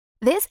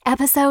This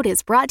episode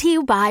is brought to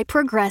you by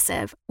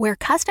Progressive, where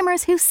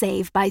customers who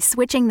save by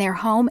switching their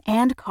home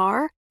and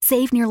car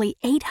save nearly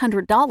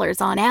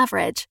 $800 on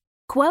average.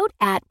 Quote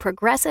at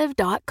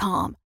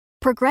progressive.com.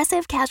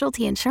 Progressive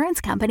Casualty Insurance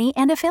Company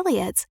and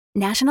Affiliates.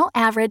 National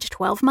average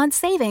 12-month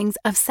savings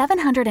of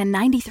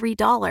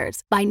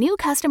 $793 by new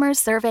customers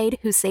surveyed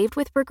who saved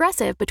with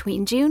Progressive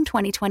between June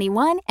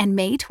 2021 and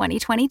May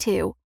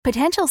 2022.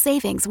 Potential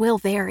savings will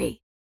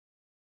vary.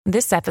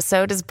 This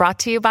episode is brought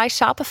to you by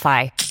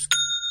Shopify.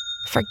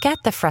 Forget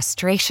the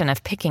frustration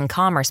of picking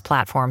commerce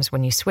platforms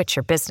when you switch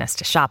your business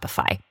to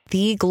Shopify,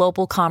 the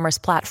global commerce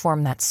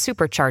platform that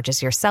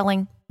supercharges your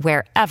selling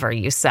wherever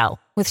you sell.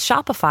 With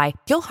Shopify,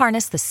 you'll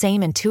harness the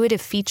same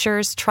intuitive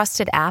features,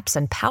 trusted apps,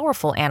 and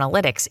powerful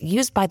analytics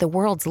used by the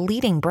world's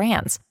leading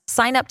brands.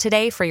 Sign up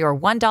today for your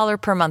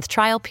 $1 per month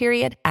trial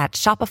period at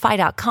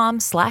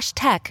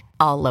shopify.com/tech,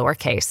 all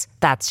lowercase.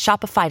 That's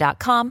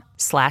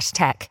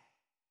shopify.com/tech.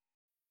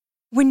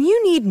 When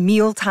you need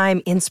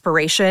mealtime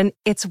inspiration,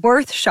 it's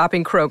worth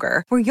shopping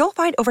Kroger, where you'll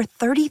find over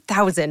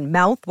 30,000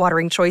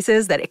 mouth-watering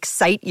choices that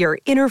excite your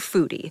inner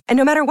foodie. And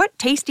no matter what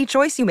tasty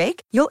choice you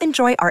make, you'll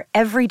enjoy our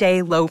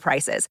everyday low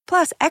prices,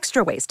 plus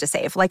extra ways to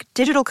save, like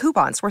digital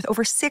coupons worth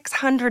over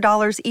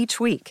 $600 each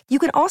week. You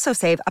can also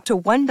save up to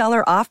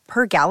 $1 off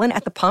per gallon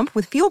at the pump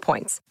with fuel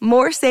points.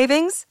 More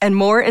savings and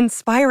more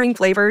inspiring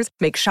flavors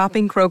make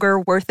shopping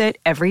Kroger worth it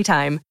every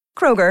time.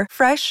 Kroger,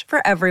 fresh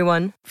for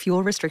everyone.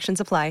 Fuel restrictions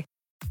apply.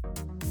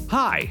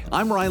 Hi,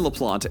 I'm Ryan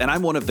LaPlante, and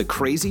I'm one of the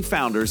crazy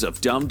founders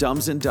of Dumb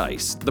Dumbs and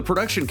Dice, the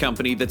production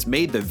company that's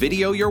made the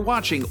video you're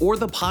watching or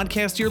the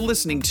podcast you're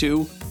listening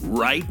to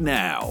right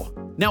now.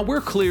 Now, we're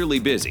clearly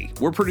busy.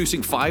 We're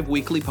producing 5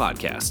 weekly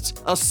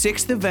podcasts, a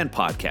 6th event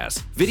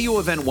podcast, video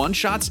event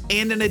one-shots,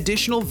 and an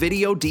additional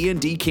video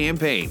D&D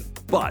campaign.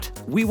 But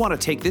we want to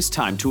take this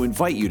time to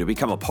invite you to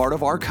become a part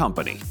of our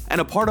company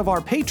and a part of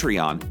our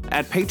Patreon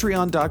at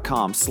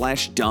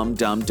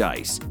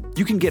patreon.com/dumbdumbdice.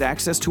 You can get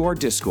access to our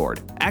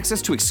Discord,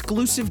 access to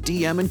exclusive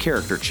DM and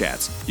character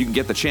chats. You can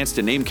get the chance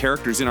to name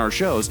characters in our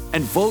shows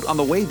and vote on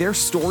the way their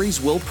stories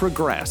will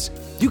progress.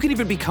 You can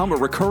even become a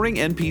recurring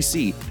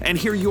NPC and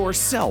hear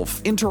yourself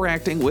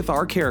interacting with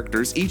our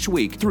characters each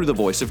week through the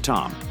voice of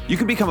Tom. You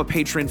can become a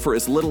patron for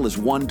as little as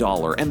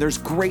 $1, and there's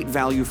great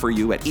value for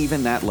you at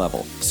even that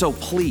level. So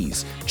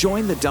please,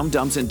 join the Dumb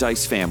Dumbs and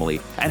Dice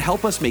family and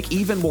help us make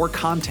even more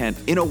content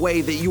in a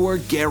way that you are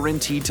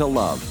guaranteed to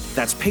love.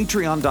 That's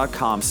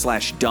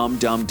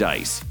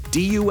patreon.com/dumbdumbdice.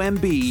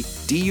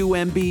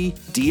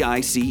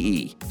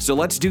 DUMBDICE. So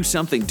let's do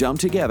something dumb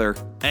together,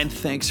 and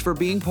thanks for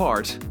being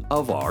part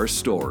of our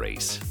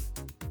stories.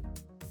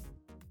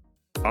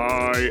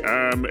 I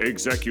am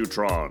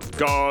Executron,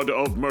 god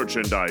of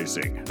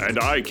merchandising, and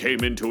I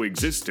came into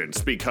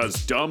existence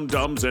because Dumb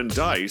Dumbs and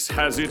Dice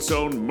has its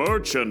own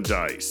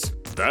merchandise.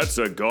 That's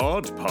a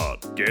god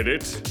pod, get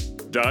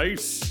it?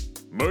 Dice?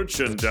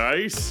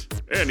 Merchandise?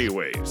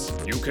 Anyways,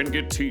 you can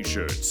get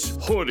t-shirts,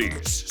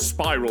 hoodies,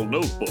 spiral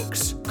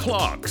notebooks,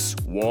 clocks,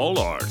 wall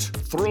art,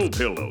 throw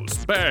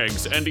pillows,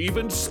 bags, and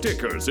even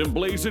stickers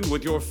emblazoned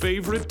with your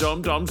favorite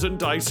Dumb Dumbs and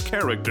Dice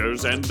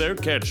characters and their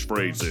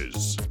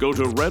catchphrases. Go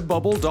to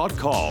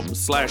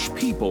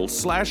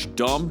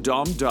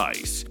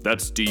redbubble.com/people/dumbdumbdice.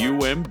 That's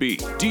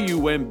DUMBDICE.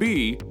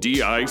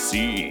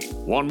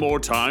 One more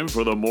time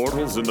for the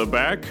mortals in the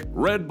back,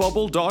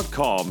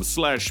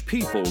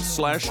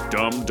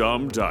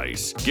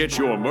 redbubble.com/people/dumbdumbdice. Get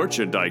your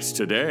merchandise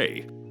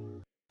today.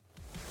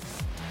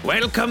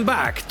 Welcome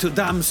back to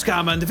Dumb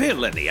Scum and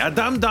Villainy, a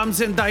Dumb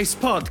Dumbs and Dice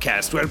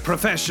podcast where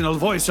professional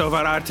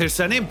voiceover artists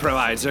and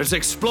improvisers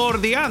explore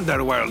the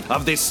underworld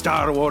of this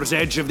Star Wars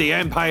Edge of the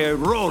Empire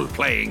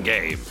role-playing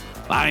game.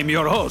 I'm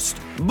your host,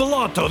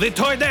 Blotto the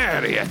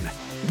Toydarian.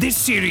 This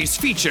series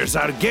features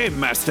our Game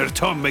Master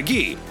Tom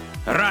McGee,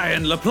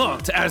 Ryan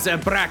LaPlante as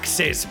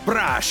Abraxas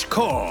Brash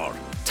Core,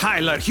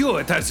 Tyler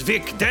Hewitt as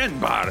Vic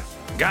Denbar,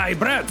 Guy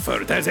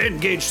Bradford as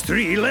Engage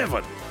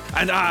 311,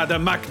 and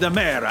Adam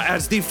McNamara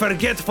as the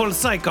forgetful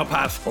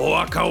psychopath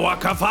Waka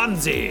Waka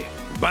Fonzie.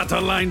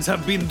 Battle lines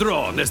have been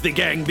drawn as the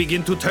gang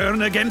begin to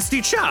turn against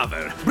each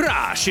other.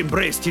 Brash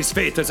embraced his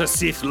fate as a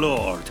Sith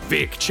Lord.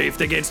 Vic chafed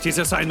against his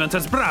assignment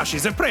as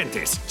Brash's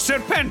apprentice.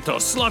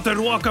 Serpentos slaughtered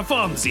Waka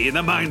Fonzie in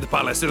the Mind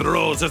Palace and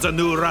rose as a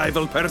new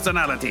rival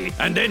personality.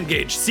 And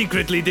Engage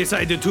secretly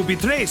decided to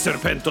betray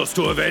Serpentos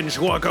to avenge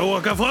Waka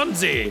Waka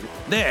Fonzie.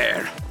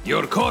 There,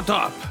 you're caught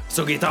up.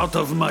 So get out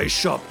of my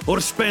shop or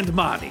spend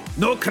money.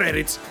 No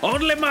credits,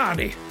 only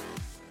money.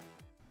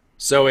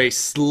 So a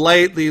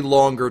slightly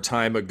longer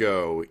time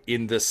ago,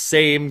 in the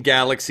same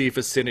galaxy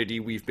vicinity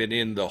we've been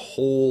in the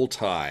whole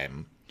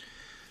time,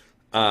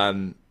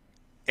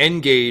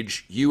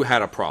 Engage, you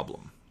had a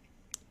problem.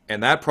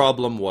 And that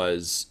problem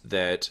was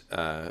that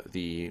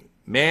the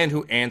man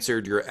who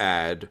answered your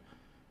ad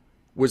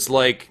was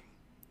like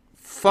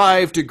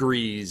 5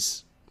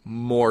 degrees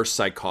more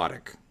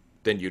psychotic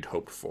than you'd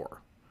hoped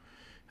for.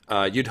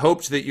 You'd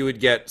hoped that you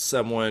would get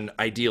someone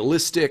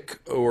idealistic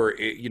or,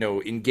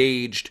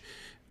 engaged,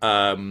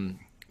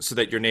 so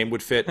that your name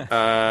would fit.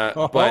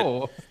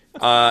 But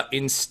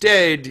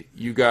instead,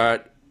 you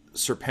got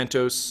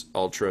Serpentos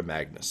Ultra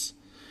Magnus.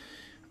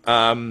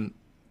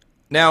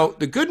 Now,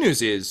 the good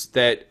news is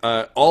that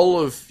all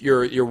of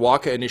your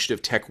Waka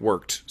Initiative tech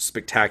worked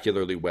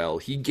spectacularly well.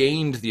 He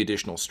gained the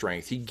additional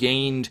strength. He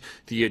gained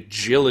the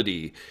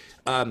agility.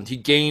 He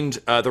gained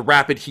the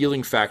rapid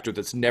healing factor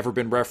that's never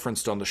been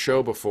referenced on the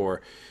show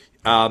before.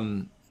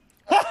 But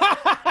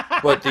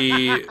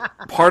the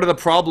part of the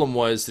problem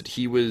was that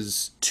he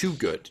was too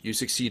good. You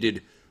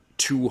succeeded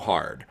too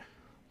hard.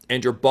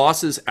 And your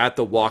bosses at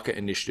the Waka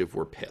Initiative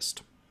were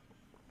pissed.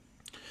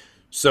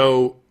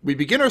 So we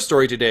begin our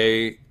story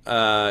today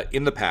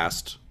in the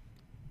past,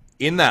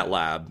 in that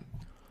lab,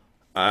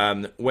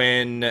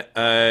 when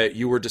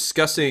you were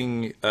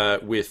discussing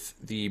with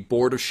the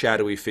Board of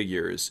Shadowy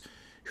Figures,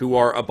 who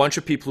are a bunch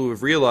of people who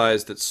have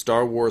realized that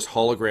Star Wars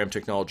hologram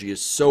technology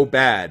is so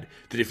bad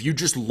that if you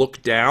just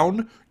look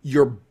down,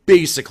 you're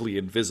basically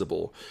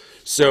invisible.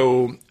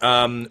 So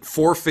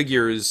 4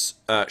 figures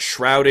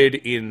shrouded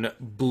in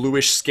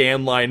bluish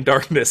scanline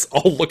darkness,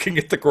 all looking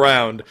at the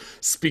ground,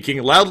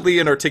 speaking loudly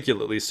and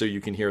articulately so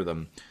you can hear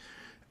them.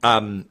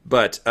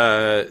 But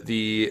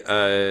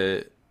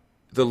the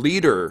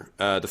leader,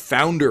 the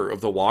founder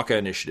of the Waka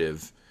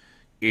Initiative,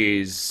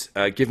 is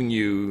giving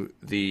you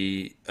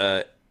the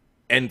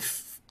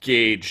nth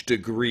gauge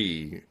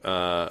degree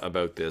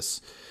about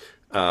this.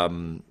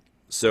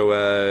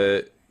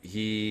 So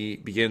he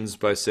begins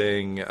by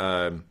saying,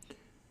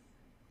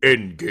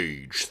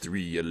 Engage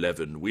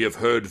 311. We have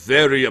heard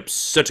very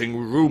upsetting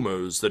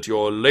rumors that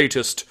your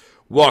latest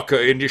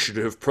Waka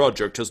Initiative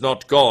project has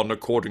not gone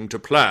according to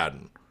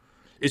plan.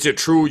 Is it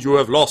true you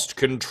have lost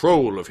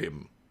control of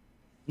him?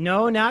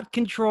 No, not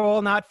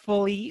control, not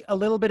fully. A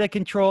little bit of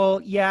control.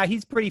 Yeah,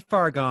 he's pretty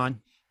far gone.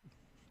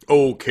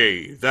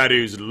 Okay, that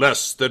is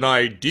less than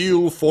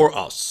ideal for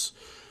us.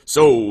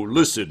 So,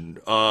 listen,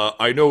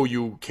 I know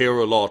you care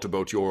a lot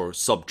about your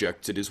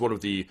subjects. It is one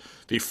of the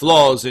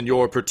flaws in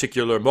your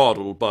particular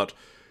model, but,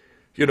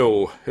 you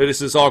know,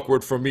 this is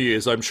awkward for me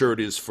as I'm sure it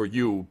is for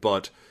you,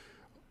 but,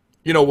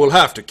 you know, we'll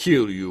have to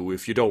kill you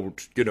if you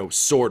don't, you know,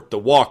 sort the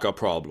Waka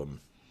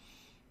problem.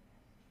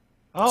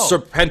 Oh.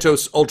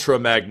 Serpentos Ultra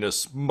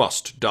Magnus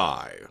must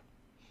die.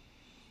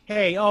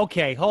 Hey,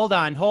 okay, hold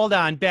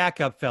on, back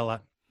up,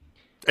 fella.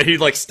 And he,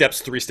 like,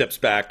 steps 3 steps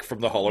back from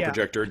the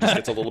holoprojector and just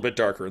gets a little bit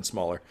darker and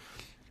smaller.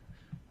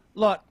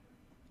 Look,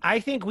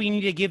 I think we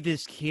need to give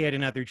this kid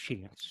another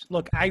chance.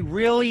 Look, I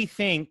really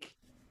think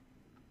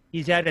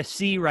he's at a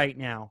C right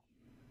now.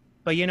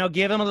 But, you know,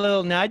 give him a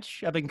little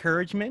nudge of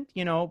encouragement,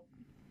 you know,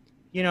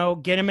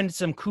 get him into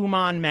some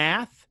Kumon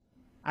math.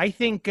 I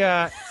think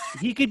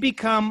he could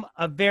become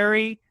a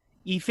very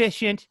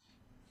efficient,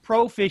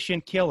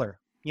 proficient killer.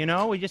 You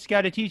know, we just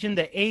got to teach him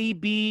the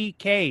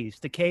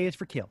ABKs. The K is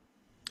for kill.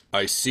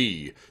 I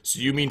see.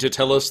 So you mean to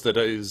tell us that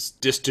his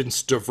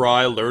distance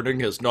DeVry learning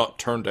has not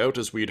turned out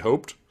as we'd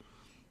hoped?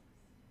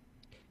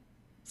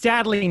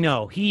 Sadly,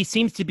 no. He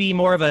seems to be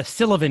more of a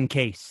Sullivan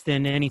case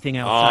than anything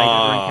else I've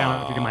ever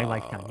encountered in my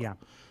lifetime, yeah.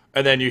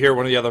 And then you hear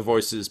one of the other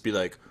voices be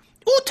like,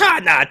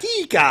 Utana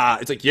Tika!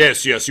 It's like,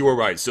 yes, you were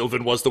right.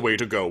 Sylvan was the way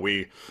to go.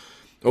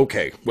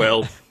 Okay,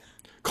 well,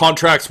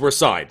 contracts were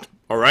signed,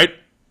 all right?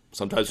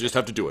 Sometimes you just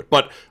have to do it.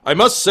 But I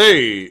must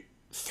say,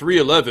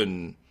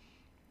 311...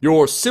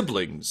 Your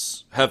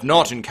siblings have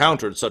not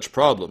encountered such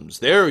problems.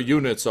 Their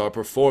units are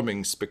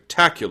performing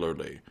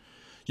spectacularly.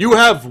 You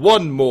have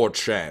one more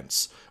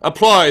chance.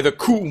 Apply the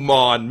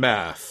Kumon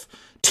math.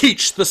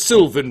 Teach the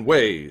Sylvan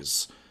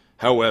ways.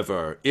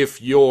 However, if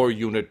your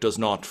unit does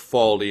not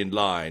fall in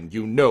line,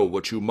 you know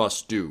what you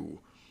must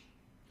do.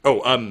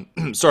 Oh,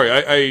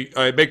 sorry,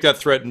 I make that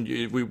threat, and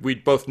we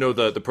both know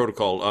the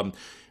protocol.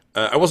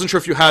 I wasn't sure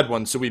if you had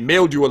one, so we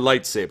mailed you a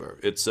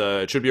lightsaber. It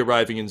should be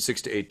arriving in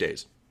 6 to 8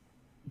 days.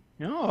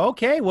 Oh,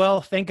 okay.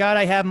 Well, thank God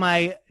I have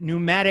my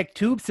pneumatic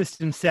tube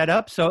system set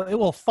up, so it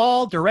will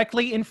fall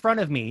directly in front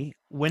of me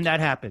when that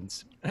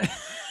happens.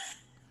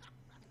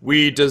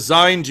 We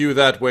designed you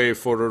that way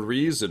for a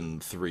reason,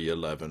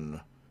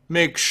 311.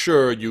 Make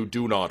sure you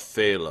do not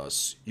fail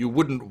us. You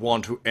wouldn't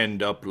want to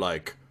end up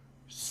like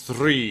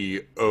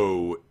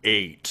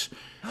 308.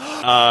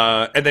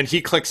 And then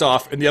he clicks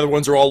off, and the other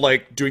ones are all,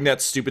 like, doing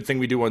that stupid thing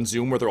we do on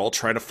Zoom where they're all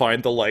trying to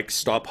find the, like,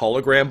 stop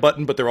hologram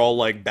button, but they're all,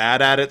 like,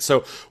 bad at it.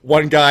 So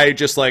one guy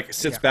just, like,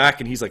 sits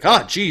back, and he's like,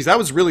 geez, that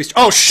was really...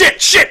 Oh,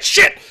 shit!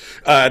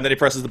 And then he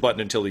presses the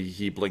button until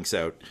he blinks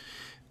out.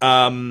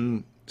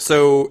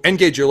 So,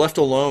 Engage, you're left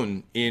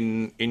alone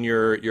in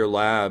your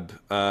lab.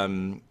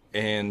 What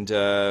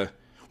do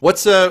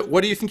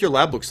you think your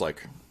lab looks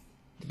like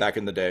back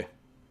in the day?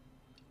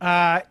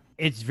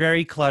 It's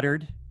very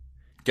cluttered.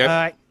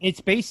 Okay.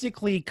 It's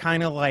basically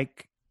kind of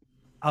like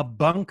a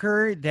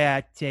bunker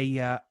that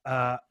a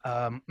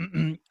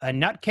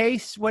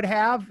nutcase would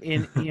have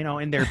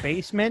in their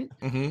basement.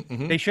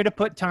 They should have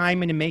put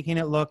time into making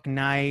it look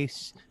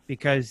nice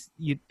because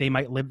they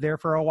might live there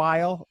for a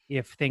while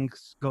if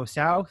things go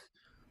south.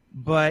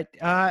 But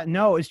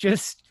no, it's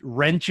just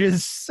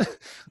wrenches,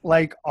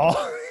 like all.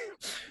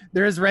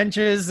 There's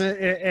wrenches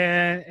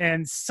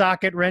and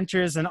socket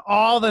wrenches and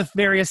all the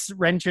various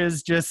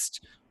wrenches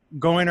just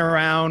going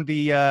around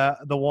the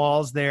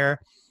walls there.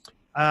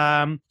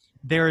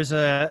 There's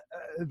an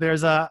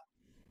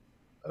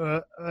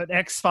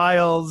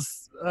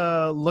X-Files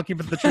looking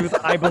for the truth.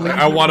 I believe.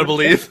 I want to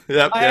believe.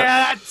 Yep.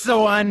 That's the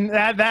one.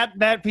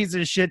 That piece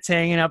of shit's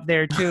hanging up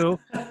there too.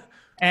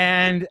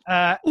 And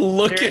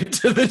Look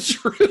into the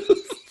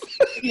truth.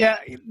 yeah,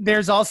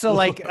 there's also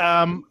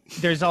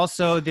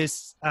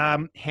this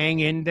hang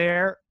in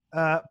there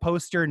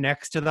poster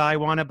next to the I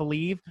Want to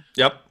Believe.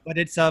 Yep. But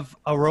it's of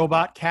a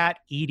robot cat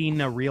eating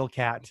a real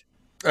cat.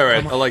 All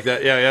right, I like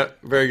that. Yeah,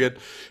 very good.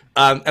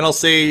 And I'll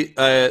say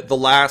the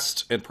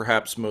last and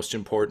perhaps most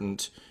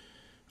important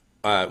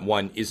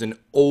one is an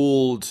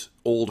old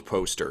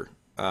poster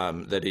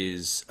that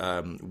is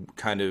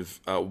kind of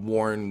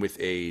worn with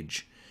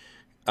age,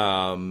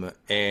 and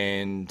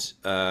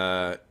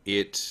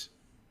it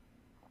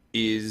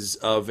is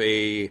of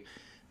a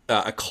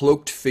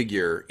cloaked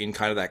figure in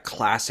kind of that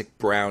classic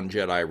brown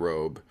Jedi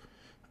robe,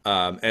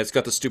 and it's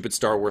got the stupid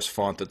Star Wars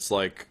font that's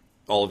like.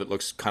 All of it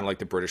looks kind of like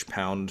the British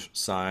pound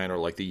sign or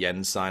like the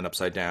yen sign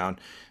upside down.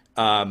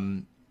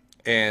 And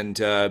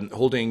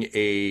holding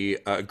a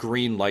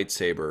green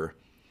lightsaber.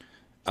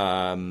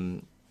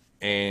 And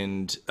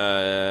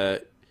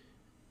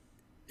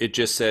it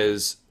just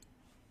says,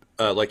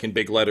 like in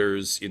big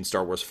letters in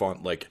Star Wars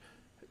font, like,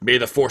 "May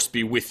the Force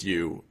be with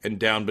you." And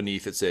down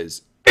beneath it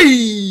says,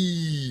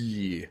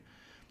 "Eee!"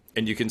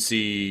 And you can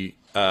see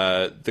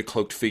the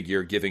cloaked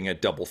figure giving a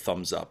double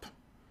thumbs up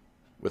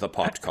with a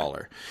popped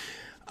collar.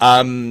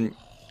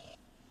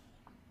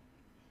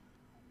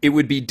 It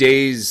would be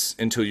days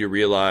until you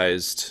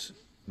realized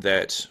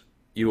that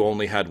you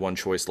only had one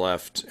choice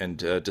left, and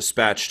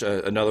dispatched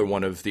another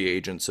one of the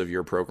agents of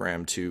your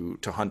program to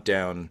hunt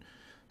down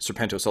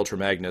Serpentos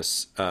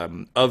Ultramagnus.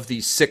 Of the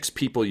 6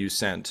 people you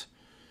sent,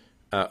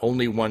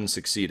 only one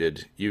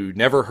succeeded. You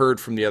never heard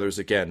from the others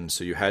again,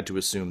 so you had to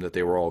assume that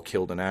they were all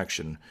killed in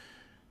action.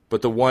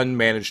 But the one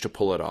managed to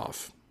pull it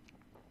off.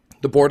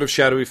 The board of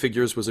shadowy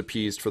figures was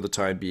appeased for the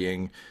time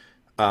being.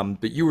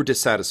 But you were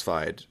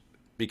dissatisfied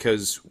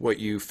because what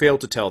you failed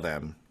to tell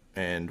them,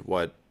 and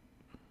what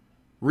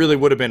really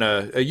would have been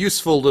a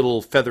useful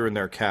little feather in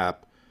their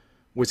cap,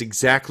 was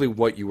exactly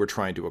what you were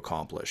trying to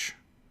accomplish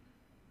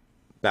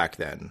back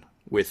then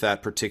with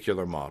that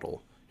particular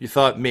model. You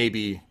thought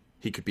maybe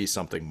he could be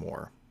something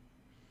more.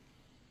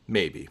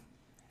 Maybe.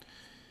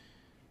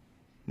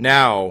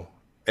 Now,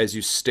 as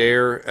you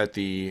stare at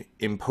the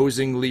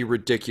imposingly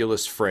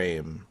ridiculous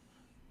frame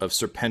of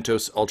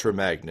Serpentos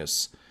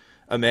Ultramagnus,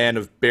 a man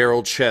of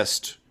barrel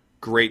chest,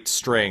 great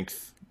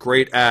strength,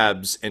 great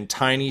abs, and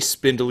tiny,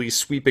 spindly,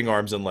 sweeping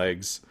arms and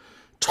legs,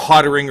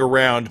 tottering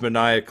around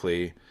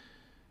maniacally,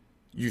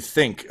 you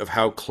think of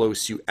how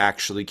close you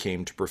actually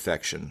came to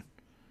perfection,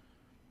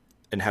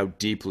 and how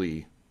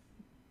deeply,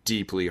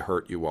 deeply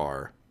hurt you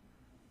are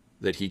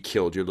that he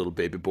killed your little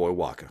baby boy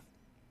Waka.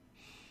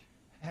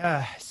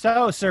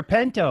 So,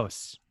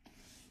 Serpentos.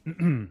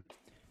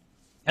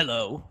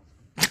 Hello.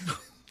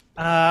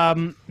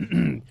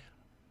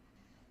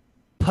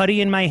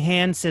 Putty in my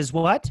hand says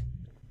what?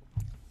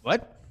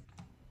 What?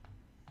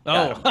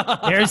 Oh,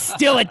 There's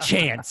still a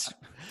chance.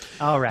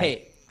 All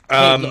right.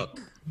 Hey, look.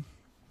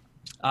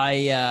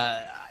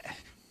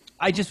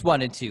 I just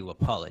wanted to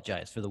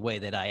apologize for the way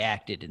that I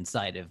acted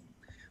inside of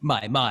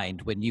my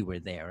mind when you were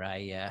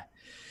there.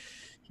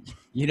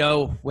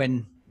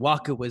 When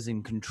Waka was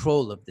in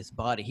control of this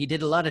body, he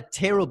did a lot of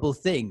terrible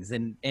things,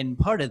 and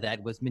part of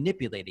that was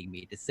manipulating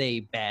me to say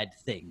bad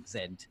things,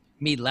 and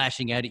me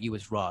lashing out at you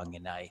was wrong,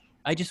 and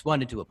I just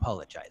wanted to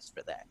apologize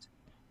for that.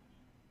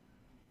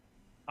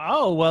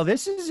 Oh, well,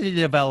 this is a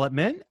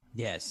development.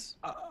 Yes.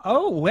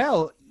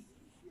 Well.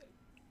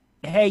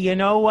 Hey, you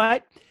know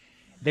what?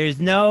 There's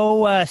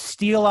no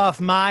steal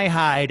off my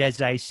hide,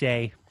 as I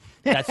say.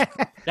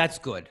 That's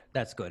good.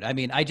 That's good. I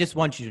mean, I just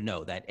want you to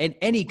know that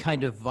any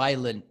kind of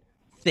violent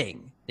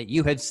thing that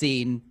you have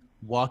seen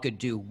Waka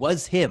do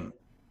was him.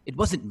 It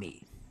wasn't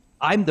me.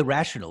 I'm the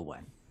rational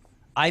one.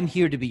 I'm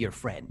here to be your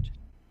friend.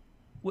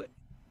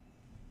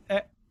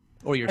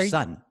 Or your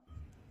son.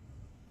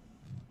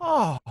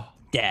 Oh.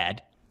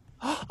 Dad.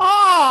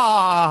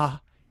 Oh,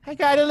 I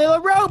got a little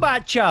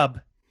robot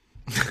chub.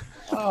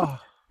 Oh.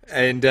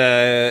 And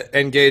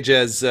Engage,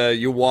 as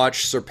you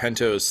watch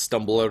Serpentos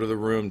stumble out of the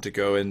room to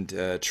go and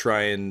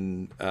try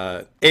and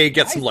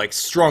get some like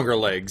stronger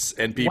legs,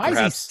 and B, why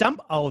perhaps is he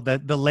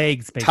the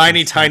legs,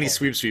 tiny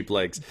sweep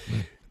legs.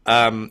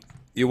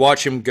 You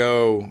watch him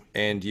go,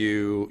 and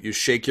you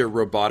shake your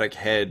robotic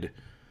head,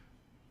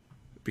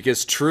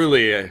 because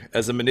truly,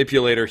 as a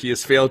manipulator, he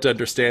has failed to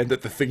understand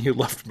that the thing you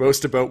loved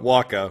most about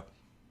Waka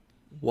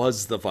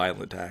was the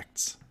violent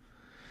acts.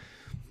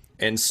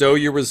 And so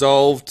you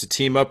resolve to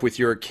team up with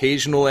your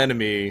occasional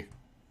enemy,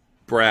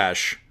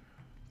 Brash,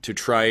 to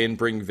try and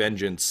bring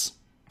vengeance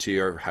to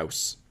your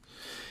house.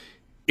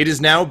 It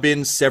has now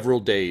been several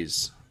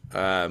days.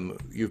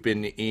 You've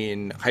been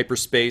in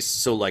hyperspace,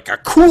 so like a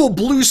cool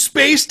blue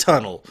space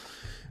tunnel.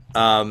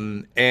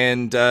 And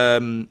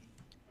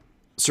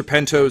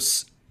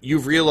Serpentos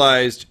you've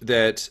realized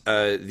that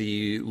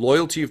the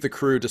loyalty of the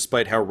crew,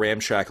 despite how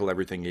ramshackle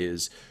everything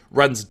is,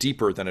 runs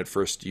deeper than at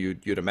first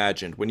you'd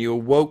imagined. When you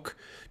awoke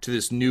to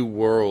this new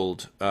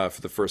world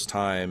for the first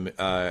time,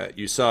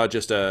 you saw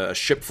just a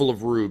ship full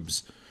of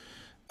rubes.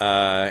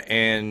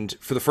 And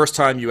for the first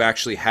time, you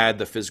actually had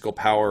the physical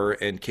power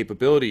and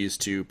capabilities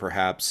to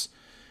perhaps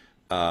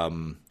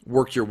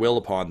work your will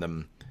upon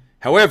them.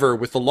 However,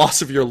 with the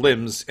loss of your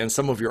limbs and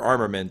some of your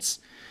armaments,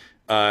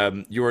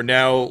 you are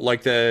now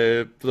like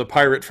the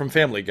pirate from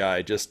Family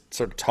Guy, just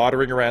sort of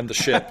tottering around the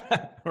ship.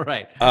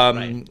 Right.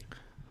 And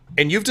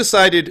you've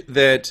decided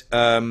that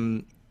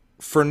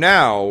for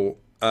now,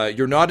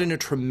 you're not in a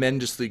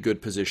tremendously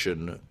good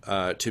position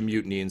to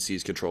mutiny and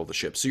seize control of the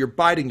ship. So you're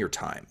biding your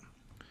time.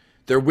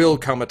 There will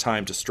come a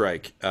time to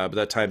strike, but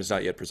that time has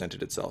not yet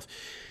presented itself.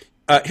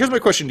 Here's my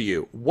question to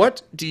you.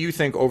 What do you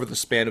think over the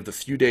span of the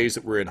few days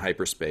that we're in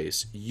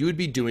hyperspace you'd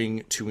be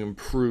doing to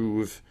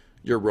improve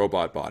your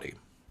robot body?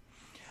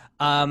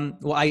 Well,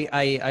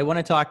 I want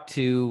to talk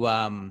to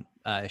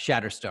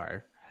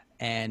Shatterstar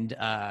and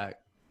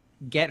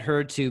get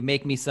her to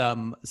make me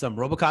some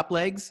RoboCop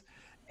legs,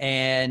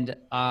 and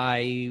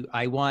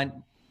I want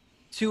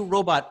 2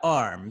 robot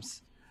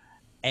arms,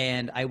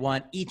 and I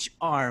want each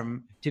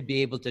arm to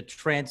be able to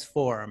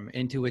transform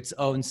into its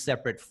own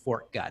separate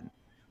fork gun.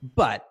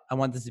 But I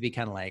want this to be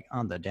kind of like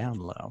on the down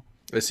low.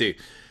 I see.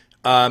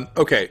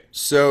 Okay,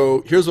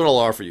 so here's what I'll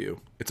offer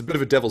you. It's a bit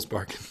of a devil's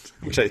bargain,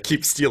 which I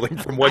keep stealing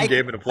from one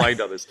game and applying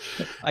to others.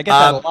 I get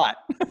that a lot.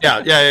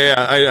 Yeah.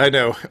 I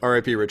know.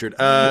 R.I.P. Richard.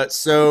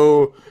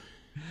 So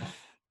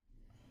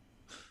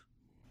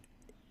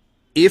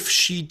if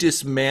she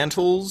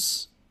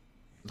dismantles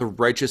the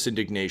Righteous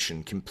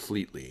Indignation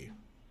completely,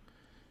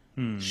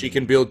 she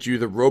can build you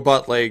the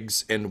robot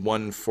legs and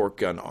 1 fork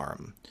gun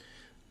arm.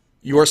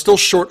 You are still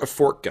short a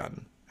fork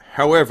gun.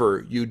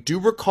 However, you do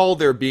recall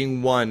there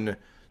being one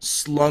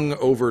slung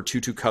over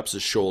Tutu Cups'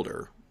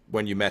 shoulder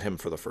when you met him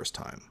for the first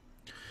time.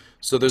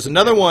 So there's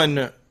another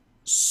one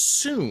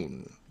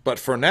soon, but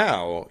for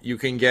now, you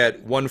can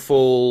get 1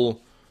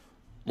 full,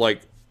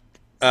 like,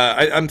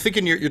 I'm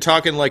thinking you're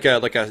talking like a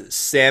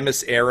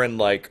Samus Aran,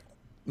 like,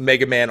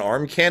 Mega Man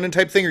arm cannon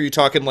type thing, or are you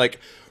talking like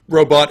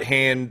robot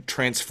hand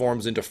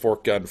transforms into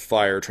fork gun,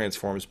 fire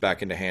transforms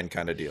back into hand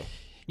kind of deal?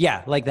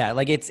 Yeah, like that.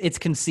 Like it's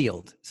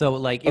concealed. So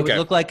like it would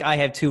look like I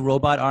have 2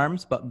 robot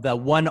arms, but the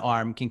one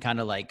arm can kind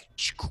of like.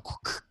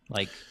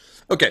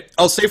 Okay,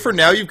 I'll say for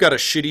now you've got a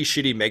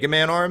shitty Mega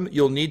Man arm.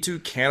 You'll need to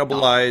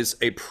cannibalize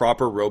a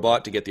proper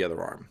robot to get the other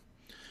arm.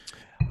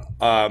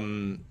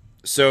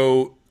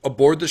 So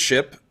aboard the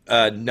ship,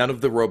 none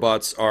of the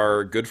robots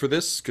are good for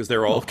this because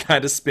they're all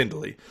kind of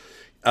spindly.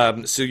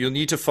 So you'll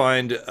need to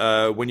find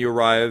when you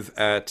arrive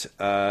at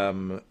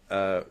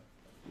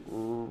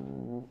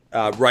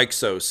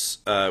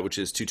Rixos, which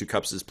is Tutu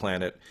Cups'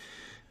 planet.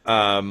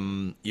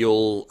 The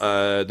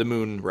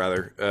moon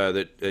rather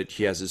that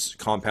he has his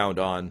compound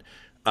on.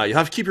 You'll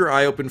have to keep your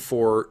eye open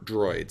for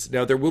droids.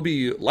 Now there will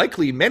be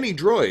likely many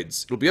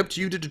droids. It'll be up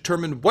to you to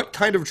determine what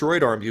kind of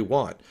droid arm you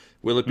want.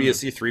 Will it be a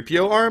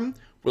C-3PO arm?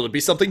 Will it be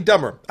something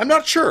dumber? I'm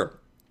not sure.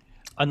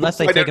 Unless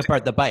they take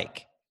apart the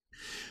bike.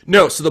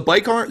 No, so the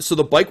bike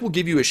will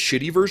give you a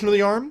shitty version of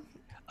the arm.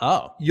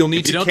 Oh. You'll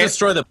need if you don't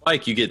destroy the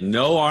bike, you get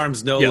no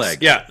arms, no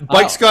legs. Yeah,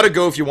 bike's got to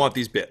go if you want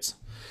these bits.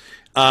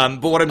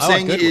 But what I'm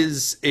saying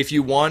is, if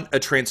you want a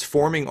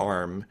transforming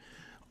arm,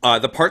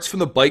 the parts from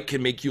the bike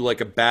can make you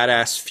like a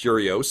badass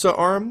Furiosa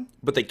arm,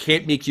 but they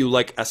can't make you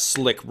like a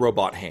slick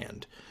robot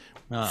hand.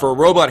 For a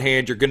robot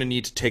hand, you're going to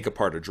need to take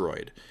apart a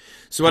droid.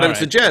 So what I would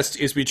suggest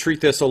is we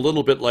treat this a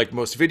little bit like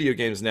most video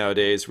games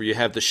nowadays, where you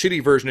have the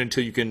shitty version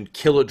until you can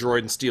kill a droid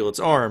and steal its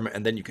arm,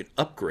 and then you can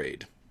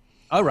upgrade.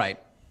 All right.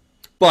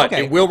 But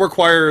it will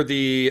require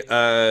the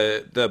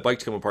bike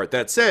to come apart.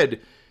 That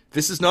said,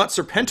 this is not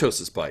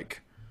Serpentos'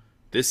 bike.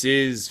 This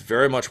is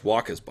very much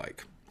Waka's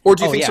bike. Or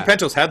do you think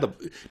Serpentos had the...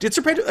 Did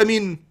Serpentos... I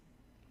mean...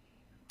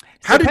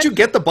 How did you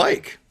get the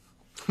bike?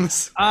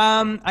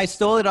 I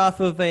stole it off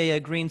of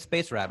a green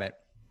space rabbit.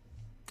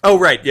 Oh,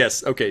 right.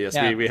 Yes. Okay, yes.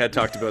 Yeah. We had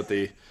talked about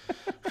the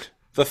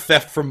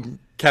theft from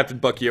Captain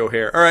Bucky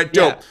O'Hare. All right,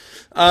 dope.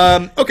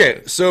 Yeah.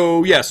 Okay,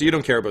 so you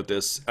don't care about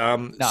this.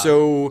 No.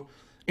 So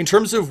in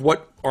terms of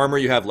what armor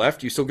you have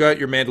left, you still got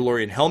your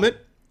Mandalorian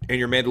helmet and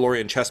your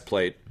Mandalorian chest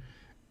plate,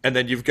 and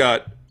then you've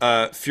got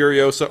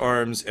Furiosa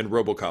arms and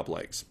RoboCop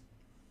legs.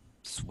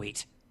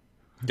 Sweet.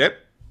 Yep.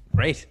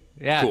 Great.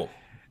 Yeah. Cool.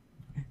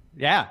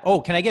 Yeah.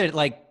 Oh, can I get it?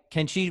 Like,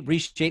 can she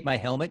reshape my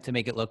helmet to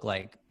make it look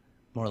like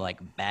more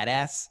like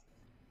badass?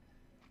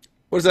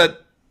 What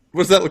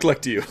does that look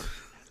like to you?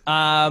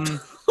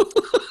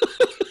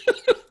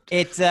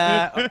 It's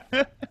I'll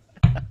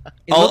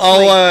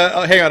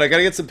hang on. I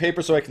gotta get some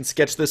paper so I can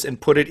sketch this and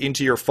put it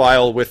into your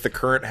file with the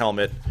current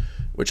helmet,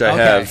 which I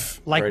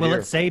have. Like, right will here.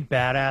 it say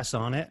badass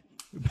on it?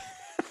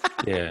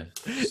 Yeah.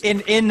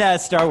 In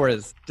Star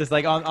Wars, just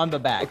like on the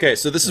back. Okay,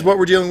 so this is what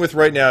we're dealing with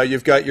right now.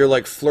 You've got your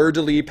like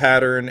fleur-de-lis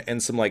pattern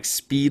and some like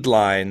speed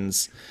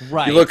lines.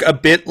 Right. You look a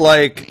bit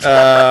like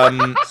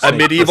a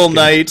medieval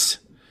knight.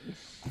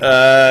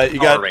 You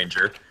got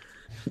Ranger.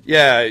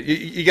 Yeah,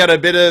 you got a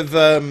bit of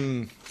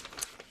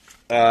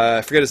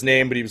I forget his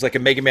name, but he was like a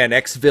Mega Man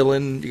X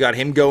villain. You got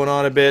him going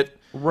on a bit.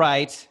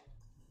 Right.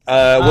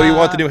 What do you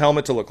want the new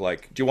helmet to look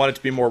like? Do you want it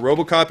to be more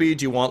Robocop-y?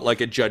 Do you want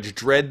like a Judge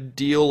Dredd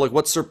deal? Like,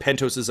 what's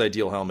Serpentos'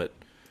 ideal helmet?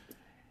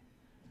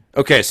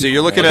 Okay, so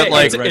you're looking at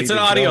like it's an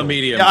audio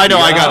medium. Yeah, I know.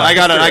 I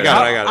got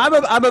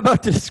it. I'm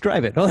about to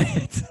describe it.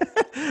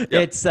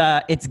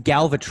 It's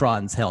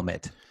Galvatron's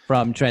helmet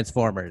from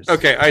Transformers.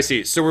 Okay, I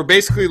see. So we're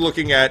basically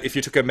looking at if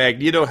you took a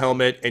Magneto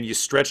helmet and you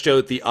stretched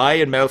out the eye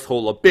and mouth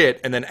hole a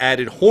bit, and then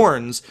added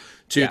horns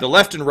to the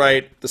left and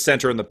right, the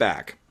center, and the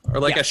back. Or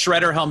like a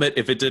Shredder helmet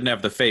if it didn't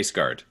have the face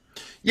guard.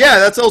 Yeah,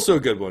 that's also a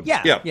good one.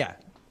 Yeah.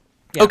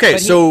 Okay,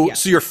 so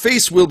your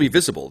face will be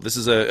visible. This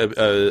is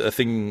a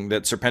thing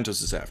that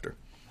Serpentos is after.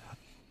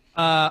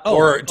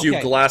 Or do you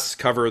glass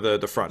cover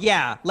the front?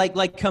 Yeah,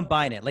 like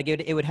combine it. Like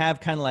it would have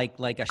kind of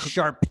like a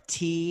sharp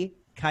T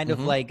kind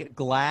of like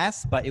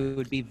glass, but it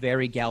would be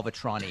very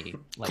Galvatron-y.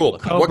 Cool.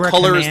 What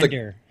color is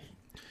the?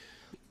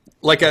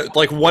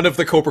 Like one of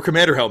the Cobra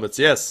Commander helmets.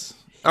 Yes.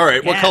 All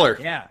right. What color?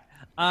 Yeah.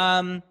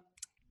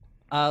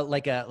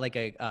 Like a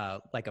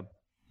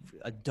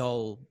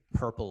dull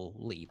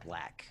purpley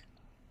black.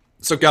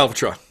 So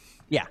Galvatron.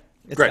 Yeah.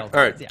 Great. All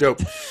right. Yeah.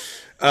 Dope.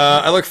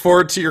 I look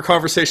forward to your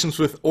conversations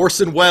with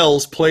Orson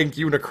Welles playing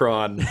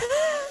Unicron.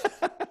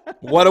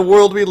 What a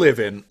world we live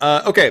in.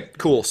 Okay,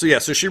 cool. So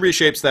so she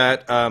reshapes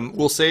that.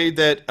 We'll say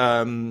that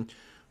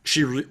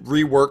she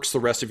reworks the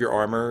rest of your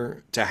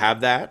armor to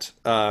have that.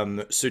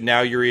 So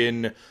now you're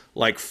in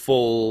like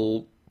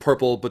full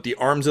purple, but the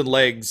arms and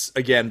legs,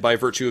 again, by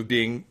virtue of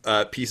being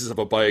pieces of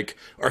a bike,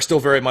 are still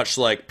very much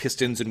like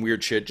pistons and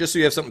weird shit, just so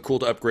you have something cool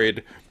to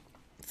upgrade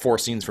 4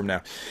 scenes from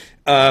now.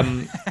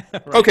 Right.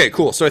 Okay,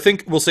 cool. So I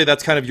think we'll say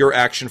that's kind of your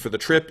action for the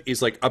trip,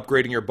 is like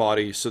upgrading your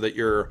body so that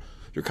you're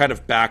kind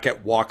of back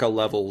at Waka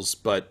levels,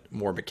 but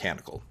more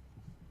mechanical.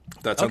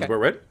 That sounds about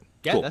right?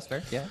 Yeah, cool. That's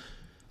fair.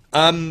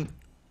 Yeah.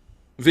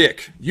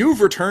 Vic, you've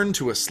returned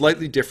to a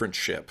slightly different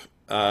ship.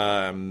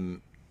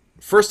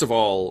 First of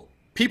all,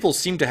 people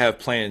seem to have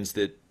plans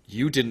that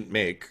you didn't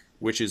make,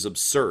 which is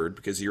absurd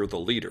because you're the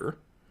leader.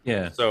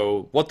 Yeah.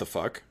 So what the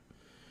fuck?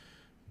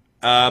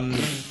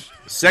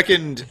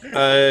 Second,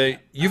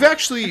 you've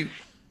actually...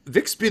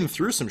 Vic's been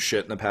through some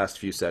shit in the past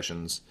few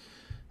sessions.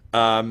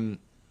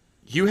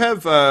 You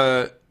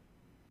have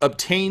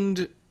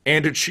obtained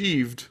and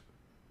achieved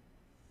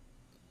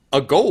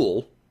a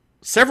goal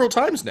several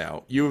times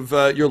now. You've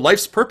your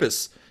life's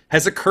purpose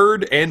has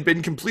occurred and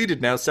been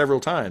completed now several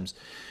times.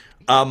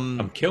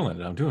 I'm killing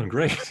it. I'm doing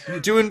great. You're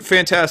doing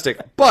fantastic.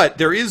 But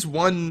there is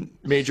one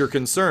major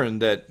concern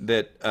that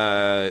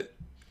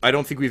I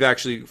don't think we've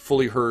actually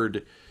fully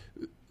heard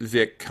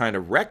Vic kind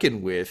of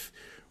reckon with,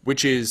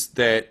 which is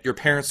that your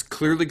parents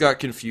clearly got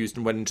confused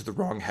and went into the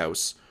wrong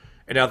house.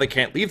 And now they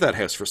can't leave that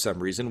house for some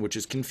reason, which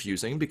is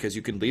confusing because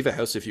you can leave a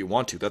house if you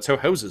want to. That's how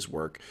houses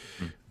work.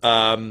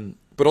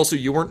 But also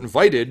you weren't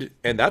invited,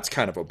 and that's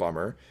kind of a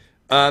bummer.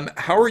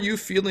 How are you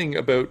feeling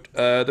about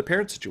the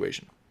parent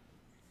situation?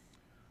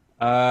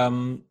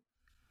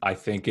 I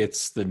think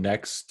it's the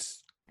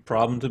next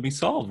problem to be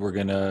solved. We're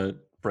going to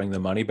bring the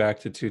money back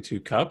to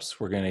 22 Cups.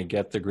 We're going to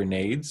get the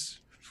grenades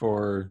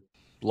for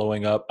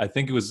blowing up. I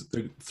think it was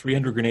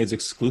 300 grenades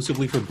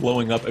exclusively for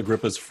blowing up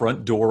Agrippa's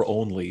front door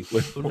only.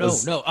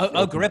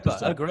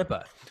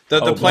 Agrippa.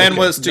 The plan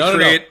was to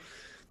create...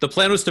 The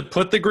plan was to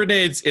put the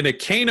grenades in a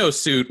Kano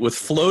suit with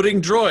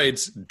floating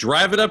droids,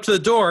 drive it up to the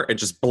door, and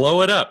just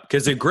blow it up,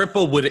 because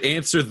Agrippa would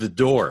answer the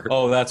door.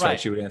 Oh, that's right.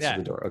 She would answer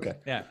the door. Okay.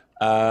 Yeah.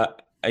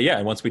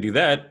 And once we do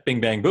that, bing,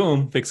 bang,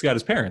 boom, Vic's got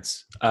his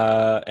parents.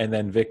 And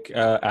then Vic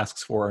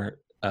asks for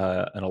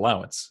an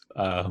allowance.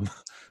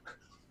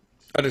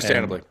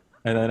 Understandably.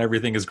 And then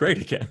everything is great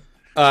again.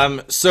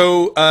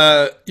 So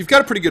you've got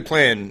a pretty good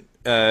plan,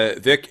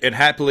 Vic, and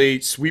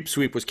happily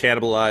Sweep was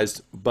cannibalized,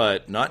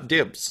 but not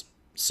Dibs.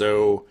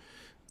 So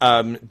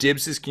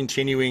Dibs is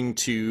continuing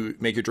to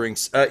make your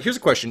drinks. Here's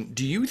a question.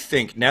 Do you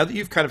think, now that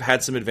you've kind of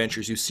had some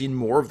adventures, you've seen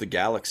more of the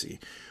galaxy,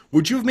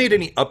 would you have made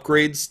any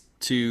upgrades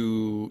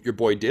to your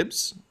boy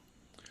Dibs?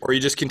 Or are you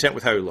just content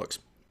with how he looks?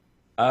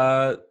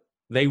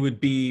 They would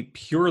be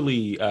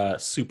purely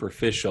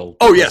superficial.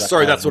 Oh, yes.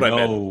 Sorry, that's what I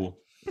meant.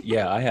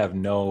 Yeah, I have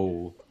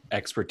no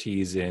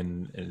expertise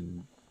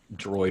in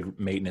droid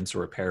maintenance or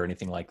repair or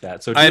anything like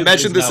that. So I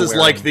imagine this is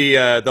like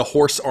the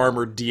horse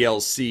armored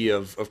DLC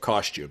of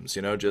costumes,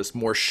 just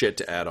more shit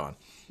to add on.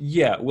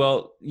 Yeah,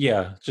 well,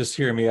 yeah, just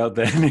hear me out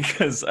then,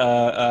 because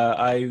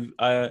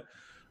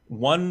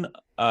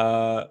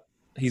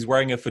he's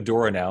wearing a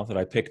fedora now that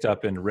I picked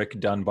up in Rick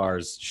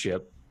Dunbar's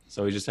ship.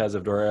 So he just has a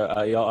fedora.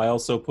 I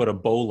also put a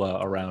bola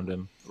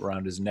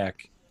around his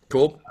neck.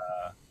 Cool.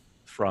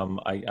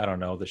 I don't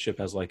know, the ship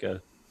has like a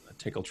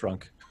tickle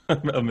trunk. A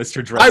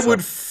Mr. Dress. I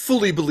would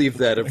fully believe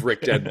that of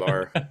Rick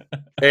Dunbar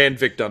and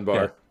Vic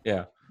Dunbar.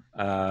 Yeah.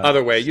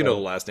 Either way, you know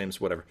the last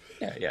names, whatever.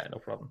 Yeah, no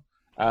problem.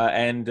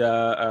 And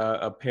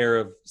a pair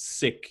of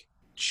sick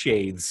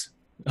shades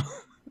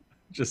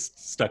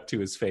just stuck to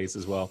his face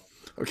as well.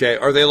 Okay,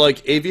 are they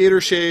like aviator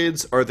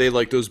shades? Are they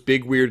like those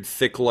big, weird,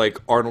 thick, like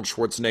Arnold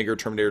Schwarzenegger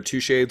Terminator 2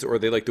 shades? Or are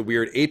they like the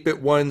weird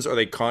 8-bit ones? Are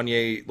they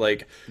Kanye,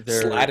 like,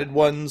 slatted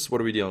ones? What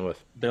are we dealing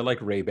with? They're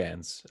like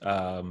Ray-Bans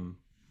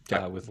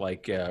with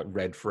like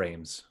red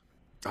frames.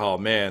 Oh,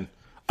 man.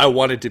 I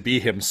wanted to be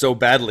him so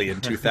badly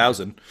in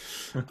 2000.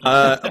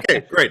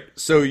 Okay, great.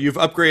 So you've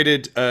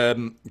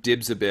upgraded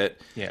Dibs a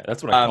bit. Yeah,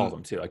 that's what I call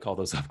them, too. I call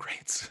those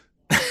upgrades.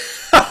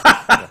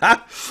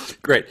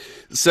 Great.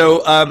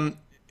 So...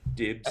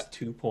 Dibs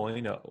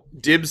 2.0.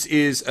 Dibs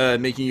is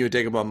making you a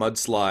Dagobah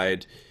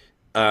mudslide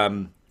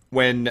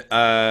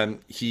when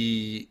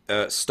he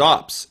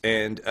stops.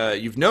 And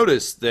you've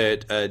noticed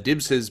that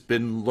Dibs has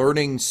been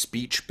learning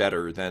speech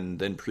better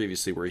than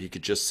previously, where he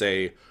could just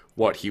say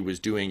what he was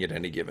doing at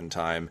any given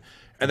time.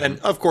 And then,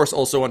 of course,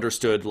 also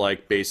understood,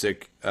 like,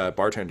 basic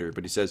bartender.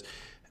 But he says,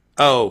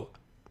 what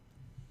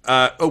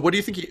do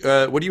you think?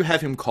 What do you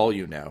have him call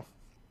you now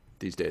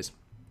these days?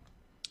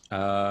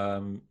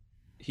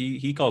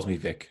 He calls me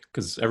Vic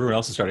because everyone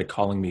else has started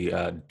calling me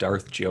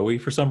Darth Joey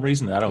for some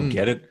reason. I don't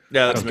get it.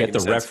 Yeah, I don't get the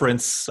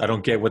reference. I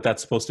don't get what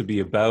that's supposed to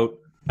be about.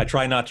 I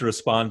try not to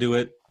respond to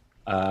it.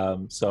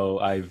 So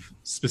I've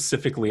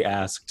specifically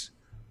asked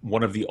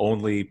one of the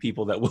only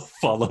people that will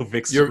follow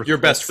Vic's your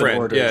best friend.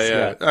 Orders,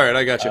 yeah. All right,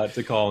 I got you.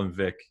 To call him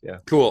Vic. Yeah.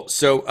 Cool.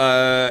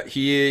 So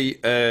he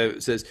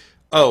says,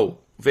 "Oh,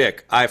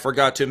 Vic, I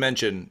forgot to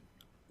mention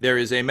there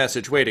is a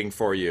message waiting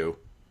for you."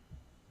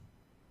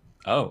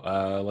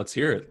 Oh, let's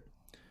hear it.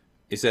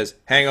 He says,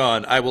 "Hang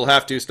on, I will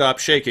have to stop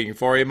shaking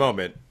for a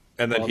moment."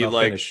 And then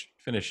finish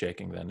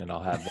shaking then, and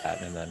I'll have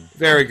that, and then...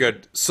 Very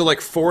good. So like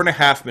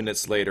 4.5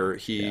 minutes later,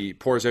 he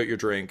pours out your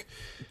drink.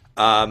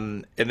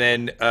 And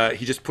then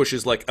he just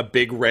pushes like a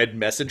big red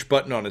message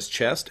button on his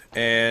chest,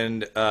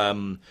 and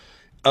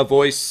a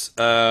voice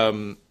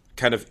kind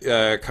of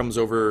comes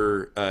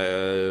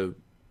over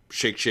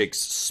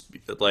Shake's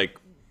like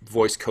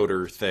voice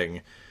coder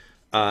thing.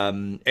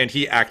 And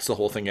he acts the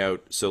whole thing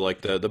out. So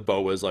like the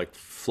bow is like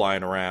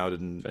flying around,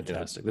 and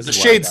fantastic. The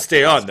shades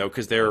stay on though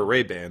because they're a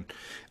Ray-Ban.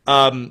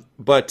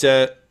 But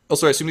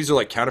also, I assume these are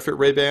like counterfeit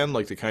Ray-Ban,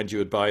 like the kind you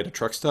would buy at a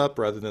truck stop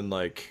rather than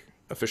like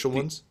official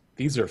ones.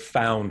 These are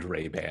found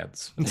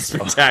Ray-Bans.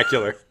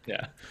 Spectacular.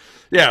 Yeah.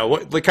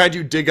 The kind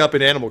you dig up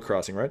in Animal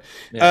Crossing, right?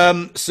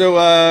 Yeah.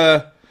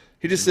 So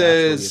he just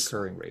says,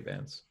 occurring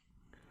Ray-Bans.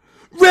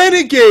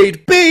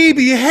 "Renegade,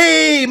 baby,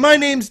 hey, my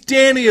name's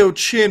Danny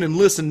O'Chin, and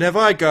listen, have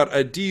I got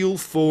a deal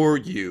for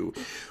you.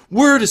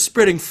 Word is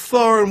spreading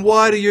far and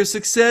wide of your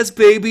success,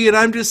 baby, and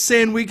I'm just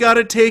saying we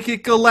gotta take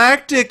it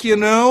galactic, you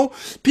know?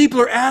 People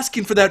are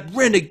asking for that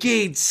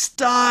renegade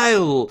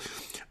style.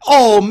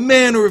 All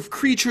manner of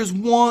creatures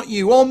want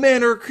you. All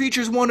manner of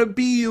creatures want to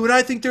be you, and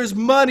I think there's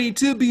money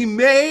to be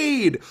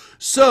made.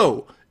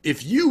 So,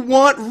 if you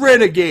want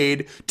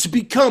Renegade to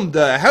become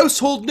the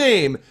household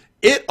name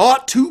it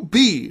ought to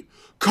be,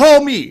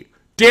 call me,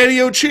 Danny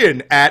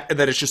O'Chin, and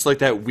then it's just like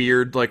that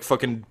weird, like,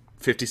 fucking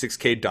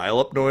 56K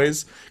dial-up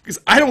noise, because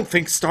I don't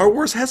think Star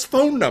Wars has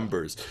phone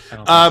numbers.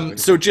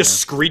 So it just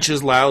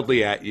screeches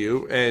loudly at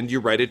you, and you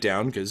write it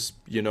down, because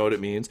you know what it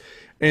means.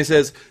 And it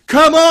says,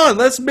 "Come on,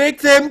 let's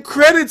make them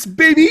credits,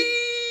 baby!"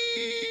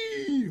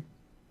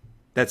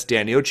 That's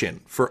Danny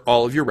O'Chin for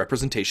all of your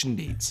representation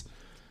needs.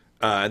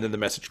 And then the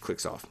message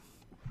clicks off.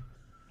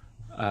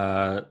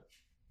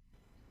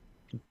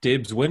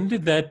 Dibs, when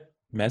did that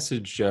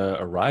message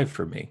arrive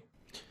for me?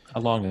 How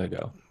long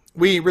ago?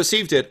 We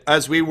received it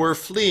as we were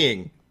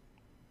fleeing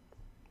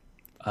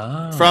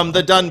from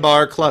the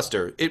Dunbar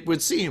cluster. It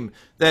would seem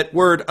that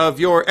word of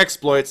your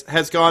exploits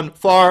has gone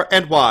far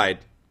and wide.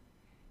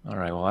 All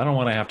right, well, I don't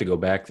want to have to go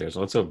back there, so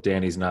let's hope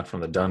Danny's not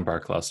from the Dunbar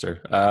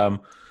cluster.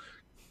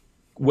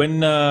 When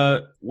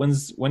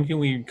can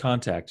we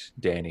contact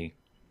Danny?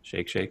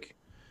 Shake,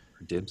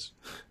 or Dibs?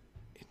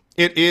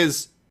 It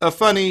is a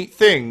funny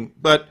thing,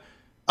 but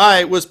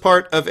I was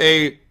part of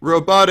a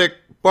robotic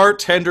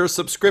bartender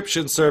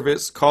subscription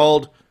service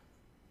called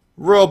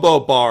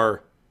RoboBar,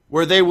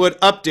 where they would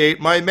update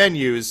my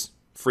menus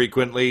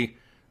frequently.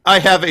 I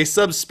have a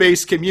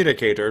subspace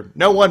communicator.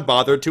 No one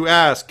bothered to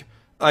ask.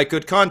 I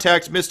could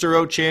contact Mr.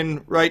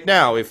 O'Chin right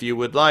now if you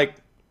would like.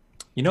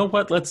 You know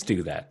what? Let's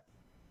do that.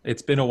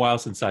 It's been a while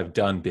since I've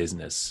done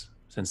business,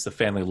 since the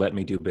family let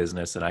me do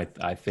business, and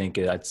I think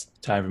it's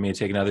time for me to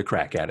take another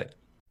crack at it.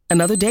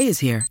 Another day is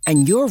here,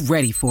 and you're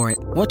ready for it.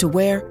 What to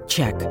wear?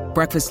 Check.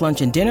 Breakfast,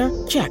 lunch, and dinner?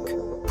 Check.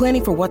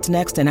 Planning for what's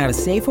next and how to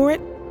save for it?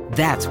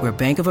 That's where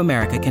Bank of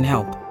America can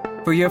help.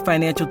 For your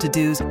financial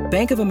to-dos,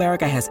 Bank of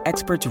America has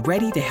experts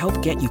ready to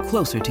help get you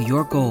closer to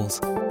your goals.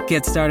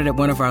 Get started at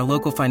one of our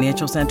local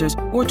financial centers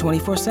or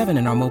 24/7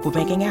 in our mobile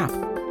banking app.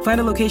 Find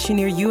a location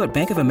near you at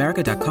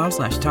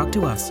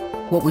bankofamerica.com/talktous.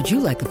 What would you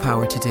like the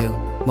power to do?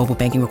 Mobile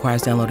banking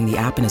requires downloading the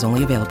app and is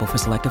only available for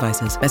select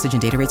devices. Message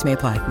and data rates may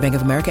apply. Bank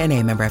of America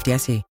NA, member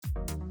FDIC.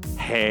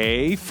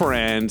 Hey,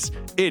 friends,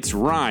 it's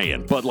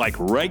Ryan, but like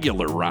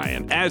regular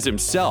Ryan, as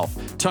himself,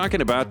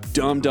 talking about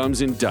Dumb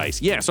Dumbs and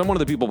Dice. Yes, I'm one of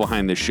the people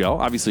behind this show.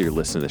 Obviously, you're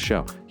listening to the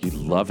show. You're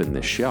loving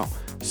this show.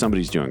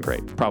 Somebody's doing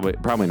great.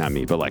 Probably not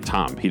me, but like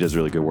Tom. He does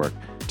really good work.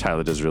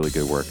 Tyler does really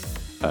good work.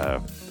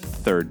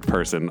 Third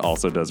person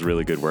also does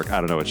really good work. I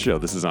don't know what show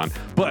this is on.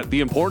 But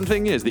the important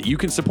thing is that you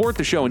can support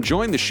the show and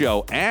join the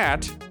show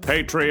at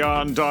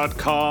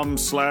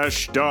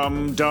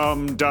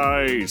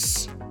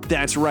Patreon.com/dumdumdice.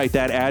 That's right,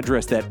 that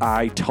address that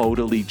I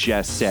totally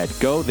just said.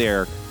 Go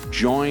there,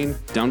 join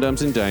Dum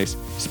Dums and Dice,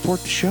 support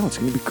the show. It's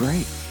going to be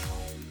great.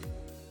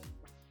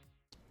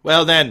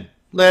 Well then,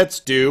 let's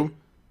do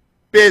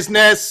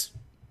business.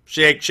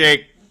 Shake,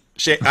 shake,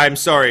 shake. I'm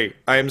sorry.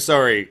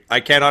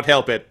 I cannot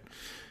help it.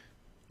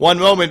 One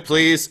moment,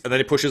 please. And then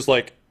he pushes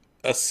like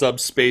a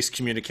subspace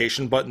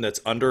communication button that's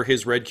under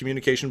his red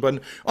communication button.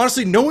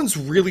 Honestly, no one's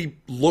really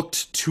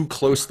looked too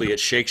closely at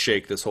Shake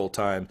Shake this whole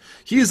time.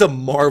 He is a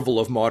marvel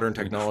of modern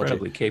technology.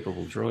 Incredibly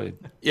capable droid.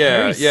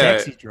 Yeah,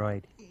 Sexy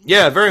droid.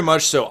 Yeah, very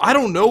much so. I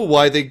don't know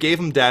why they gave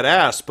him that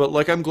ass, but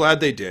like I'm glad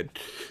they did.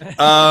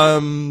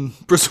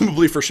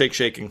 Presumably for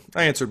shaking.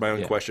 I answered my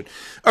own question.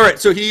 All right,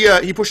 so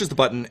he pushes the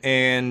button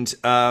and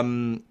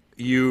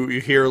you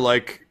hear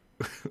like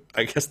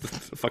I guess the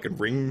fucking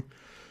ring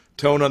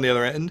tone on the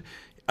other end.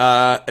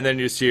 And then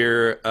you just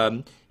hear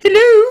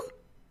hello,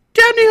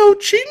 Danny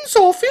O'Chin's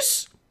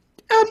office.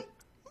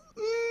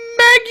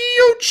 Maggie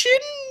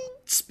O'Chin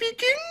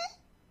speaking.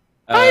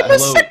 I'm a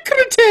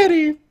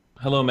secretary.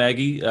 Hello,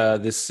 Maggie.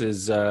 This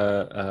is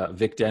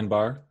Vic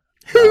Denbar.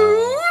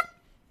 Who?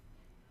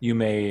 You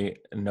may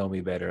know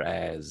me better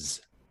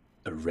as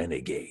a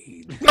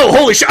renegade. Oh,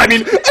 holy shit!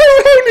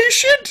 Holy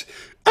shit!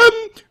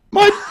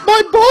 My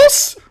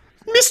boss,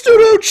 Mr.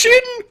 O'Chin,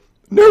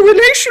 no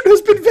relation,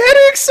 has been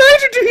very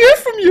excited to hear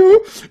from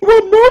you.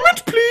 1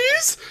 moment,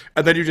 please.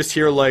 And then you just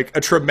hear like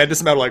a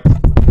tremendous amount of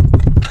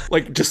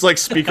like just like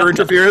speaker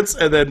interference,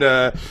 and then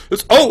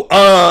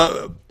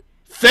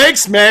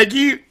thanks,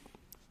 Maggie.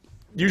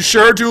 You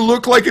sure do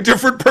look like a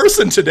different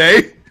person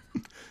today.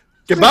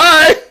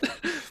 Goodbye.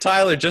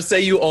 Tyler, just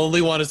say you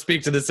only want to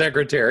speak to the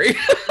secretary.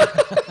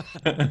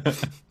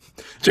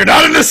 You're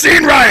not in the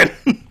scene, Ryan.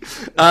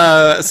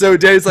 So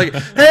Dave's like,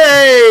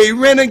 hey,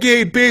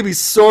 renegade baby,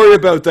 sorry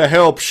about the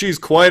help. She's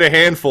quite a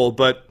handful,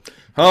 but,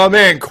 oh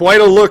man, quite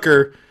a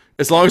looker,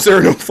 as long as there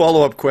are no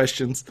follow-up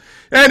questions.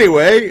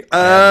 Anyway,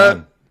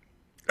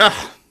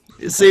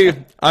 you see,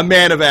 a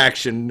man of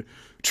action,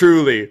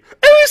 truly.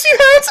 Oh, is he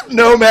handsome?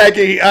 No,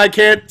 Maggie, I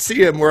can't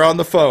see him. We're on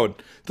the phone,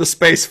 the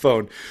space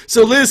phone.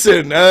 So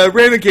listen,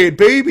 renegade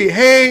baby,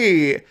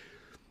 hey,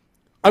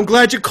 I'm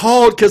glad you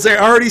called because I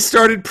already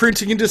started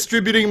printing and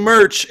distributing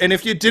merch, and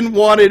if you didn't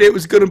want it, it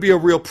was going to be a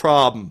real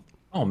problem.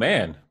 Oh,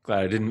 man.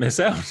 Glad I didn't miss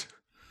out.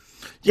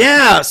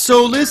 Yeah,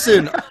 so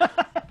listen.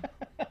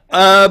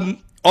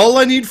 All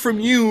I need from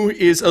you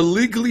is a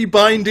legally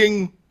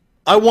binding,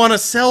 I want to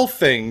sell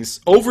things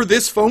over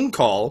this phone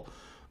call.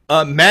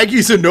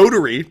 Maggie's a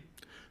notary.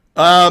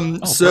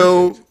 That's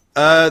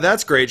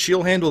great.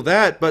 She'll handle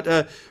that. But,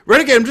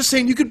 Renegade, I'm just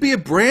saying you could be a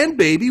brand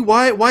baby.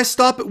 Why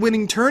stop at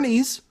winning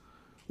tourneys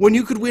when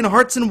you could win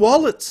hearts and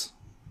wallets?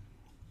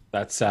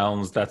 That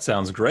sounds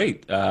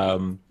great.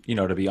 To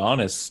be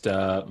honest,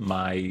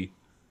 my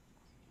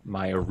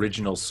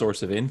original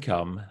source of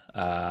income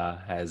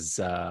has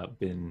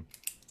been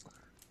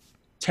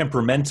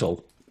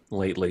temperamental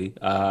lately,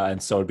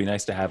 and so it'd be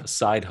nice to have a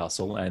side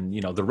hustle. And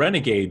the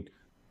renegade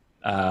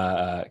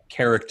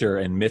character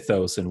and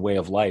mythos and way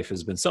of life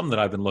has been something that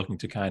I've been looking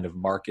to kind of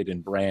market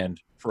and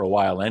brand for a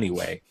while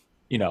anyway.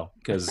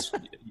 Because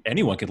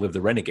anyone can live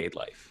the renegade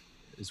life,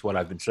 is what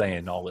I've been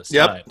saying all this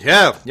time.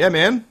 Yeah,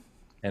 man.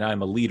 And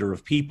I'm a leader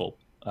of people,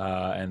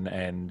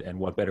 and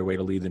what better way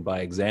to lead than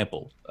by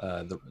example?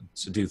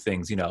 To do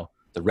things,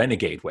 the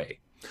renegade way.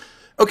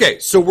 Okay,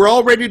 so we're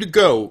all ready to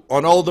go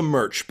on all the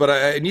merch, but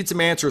I need some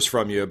answers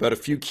from you about a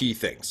few key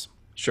things.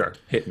 Sure,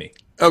 hit me.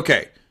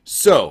 Okay,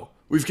 so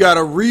we've got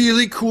a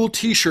really cool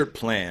t-shirt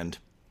planned,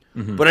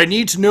 but I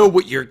need to know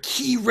what your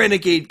key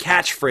renegade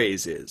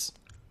catchphrase is.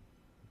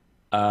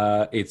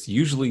 It's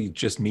usually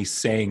just me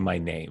saying my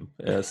name.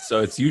 So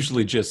it's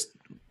usually just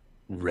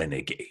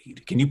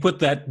renegade. Can you put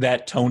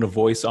that tone of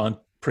voice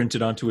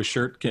printed onto a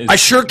shirt? I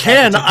sure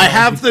can. I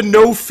have the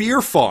no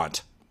fear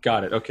font.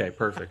 Got it. Okay,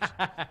 perfect.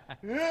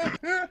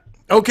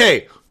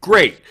 Okay,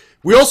 great.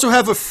 We also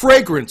have a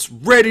fragrance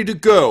ready to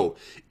go.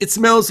 It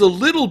smells a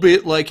little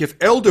bit like if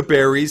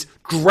elderberries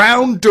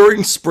drowned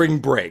during spring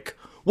break.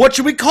 What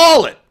should we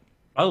call it?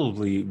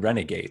 Probably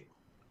renegade.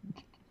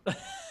 I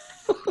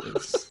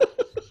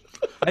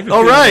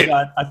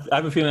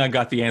have a feeling I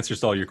got the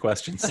answers to all your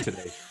questions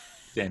today,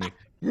 Danny.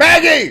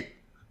 Maggie!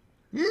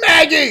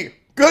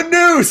 Good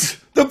news!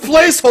 The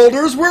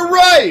placeholders were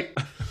right!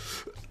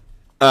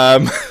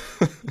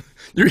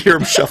 You hear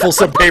him shuffle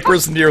some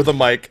papers near the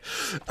mic.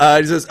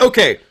 He says,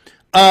 okay,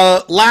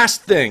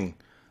 last thing.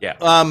 Yeah.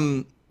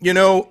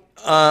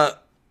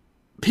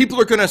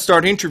 People are going to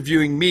start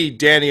interviewing me,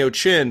 Danny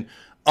O'Chin,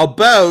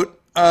 about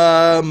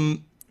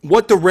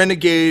what the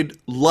renegade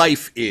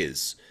life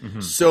is.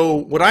 So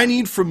what I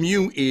need from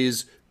you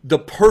is the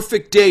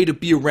perfect day to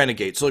be a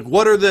renegade. So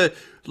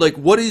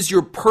what is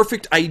your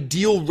perfect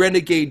ideal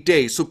renegade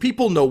day so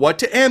people know what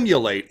to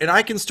emulate? And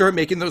I can start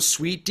making those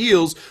sweet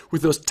deals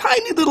with those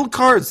tiny little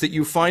cards that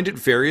you find at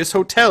various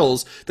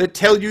hotels that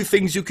tell you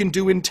things you can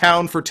do in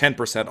town for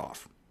 10%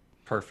 off.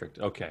 Perfect.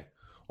 Okay.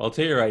 Well, I'll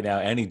tell you right now,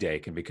 any day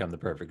can become the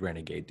perfect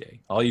renegade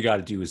day. All you got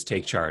to do is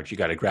take charge. You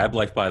got to grab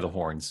life by the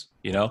horns.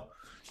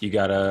 You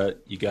gotta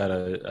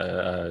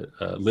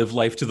live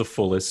life to the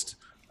fullest.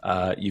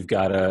 You've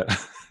gotta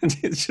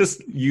it's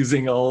just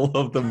using all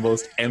of the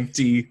most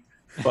empty,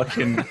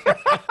 fucking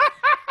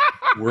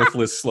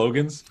worthless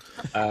slogans.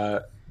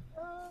 You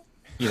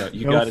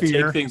gotta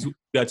take things. You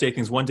gotta take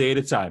things one day at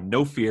a time.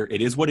 No fear.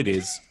 It is what it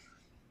is.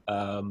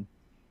 And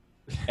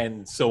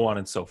so on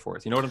and so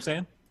forth. You know what I'm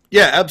saying?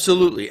 Yeah,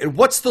 absolutely. And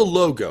what's the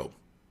logo?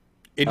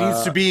 It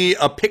needs to be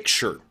a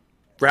picture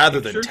rather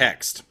than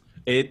text.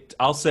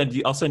 I'll send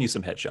you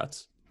some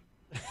headshots.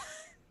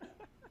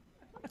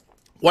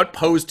 What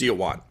pose do you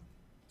want?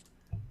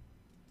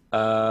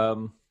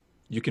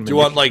 You can. Do you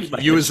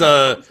want you as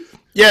a?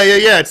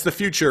 Yeah. It's the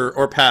future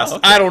or past. Oh,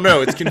 okay. I don't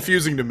know. It's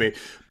confusing to me.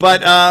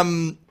 But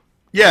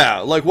yeah.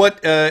 Like what?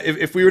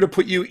 If we were to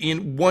put you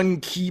in one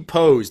key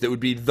pose, that would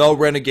be the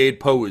renegade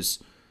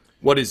pose.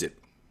 What is it?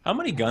 How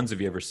many guns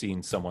have you ever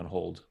seen someone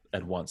hold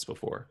at once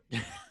before?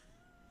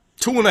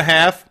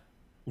 2.5.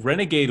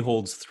 Renegade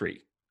holds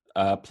 3,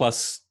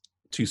 plus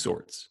 2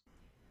 swords.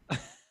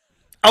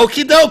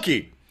 Okie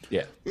dokie.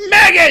 Yeah.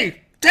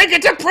 Maggie, take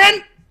it to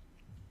print.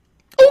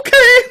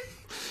 Okay.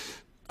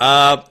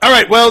 All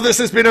right. Well, this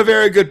has been a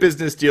very good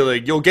business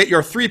dealing. You'll get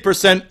your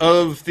 3%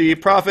 of the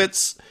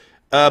profits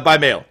by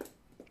mail.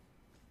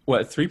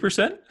 What,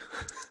 3%?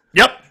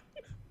 Yep.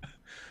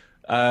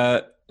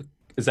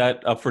 Is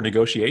that up for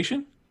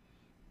negotiation?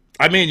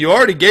 I mean, you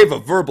already gave a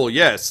verbal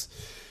yes.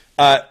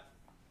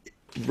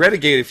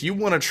 Renegade, if you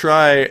want to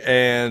try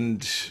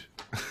and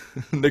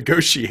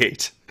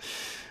negotiate,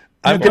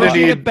 I'm going to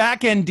need a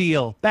back-end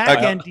deal.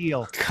 Back-end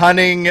deal.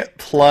 Cunning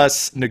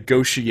plus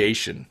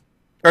negotiation.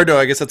 Or no,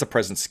 I guess that's a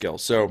presence skill.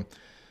 So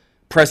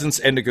presence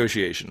and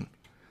negotiation.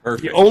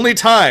 Perfect. The only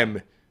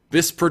time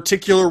this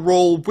particular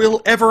role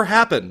will ever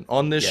happen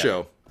on this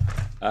show.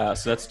 So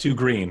that's 2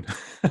 green.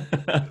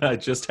 I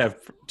just have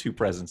 2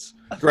 presents.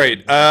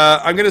 Great.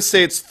 I'm going to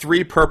say it's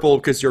 3 purple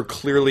because you're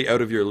clearly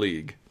out of your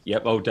league.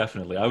 Yep. Oh,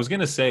 definitely. I was going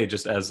to say,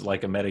 just as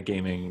like a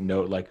metagaming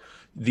note, like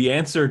the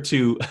answer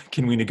to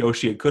can we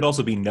negotiate could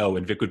also be no.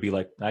 And Vic would be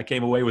like, I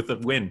came away with a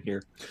win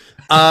here.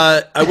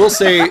 I will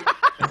say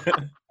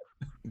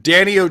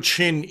Danny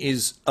O'Chin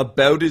is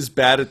about as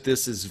bad at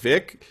this as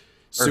Vic.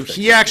 Perfect. So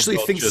he actually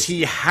thinks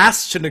he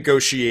has to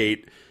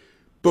negotiate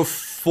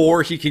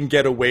before he can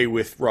get away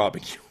with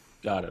robbing you.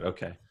 Got it.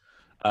 Okay.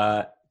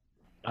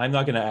 I'm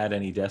not going to add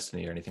any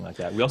destiny or anything like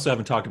that. We also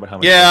haven't talked about how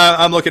much. Yeah,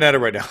 I'm looking at it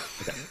right now.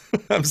 Okay.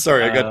 I'm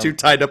sorry, I got too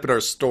tied up in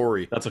our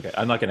story. That's okay.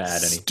 I'm not going to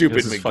add any. Stupid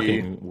this is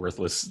fucking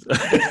worthless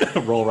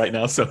roll right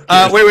now. So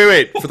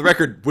wait. For the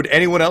record, would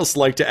anyone else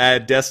like to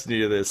add destiny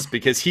to this?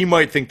 Because he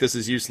might think this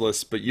is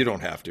useless, but you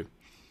don't have to.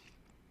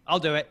 I'll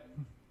do it.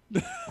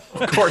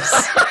 Of course.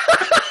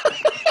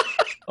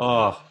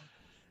 Oh.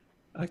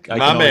 I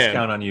can always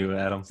count on you,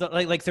 Adam. So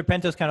like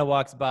Serpentos kind of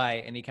walks by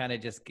and he kind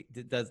of just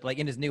does like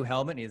in his new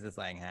helmet. And he's just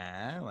like,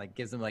 like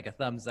gives him like a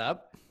thumbs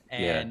up,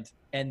 and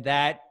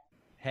that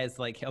has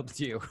like helped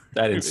you.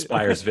 That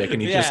inspires Vic,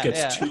 and he just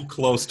gets too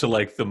close to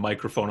like the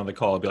microphone on the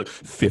call and be like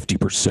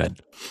 50%.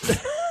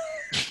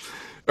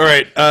 All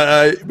right,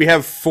 we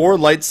have 4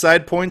 light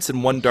side points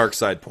and 1 dark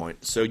side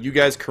point. So you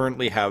guys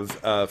currently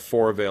have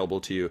 4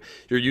 available to you.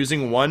 You're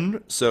using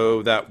 1,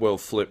 so that will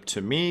flip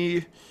to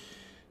me.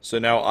 So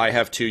now I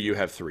have 2, you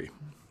have 3.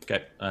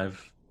 Okay,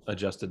 I've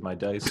adjusted my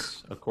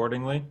dice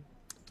accordingly.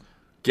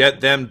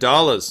 Get them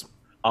dollars.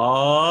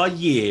 Oh,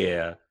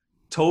 yeah.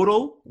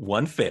 Total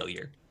 1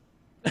 failure.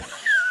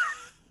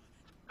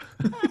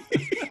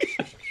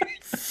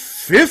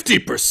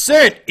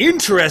 50%?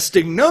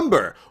 Interesting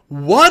number.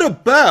 What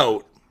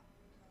about,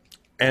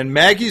 and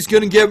Maggie's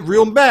going to get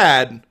real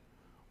mad,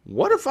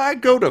 what if I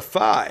go to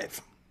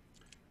 5?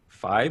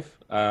 5?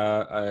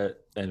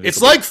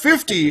 It's like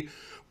 50...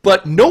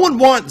 But no one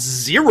wants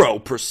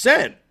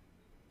 0%,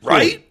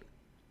 right?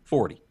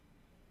 40.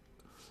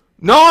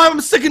 No, I'm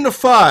sticking to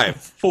 5.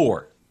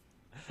 4.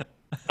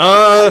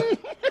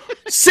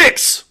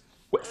 6.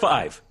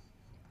 5.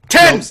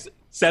 10. No,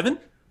 7.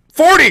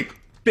 40.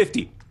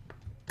 50.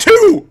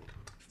 2.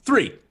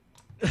 3.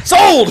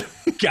 Sold.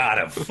 Got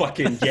him.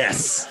 Fucking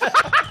yes.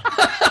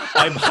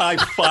 I'm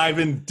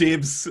high-fiving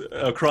dibs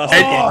across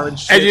the bar and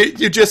shit. And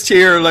you just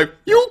hear, like,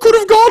 you could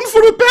have gone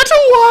for a better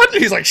one.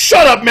 He's like,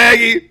 shut up,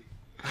 Maggie.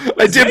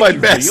 I did my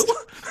best.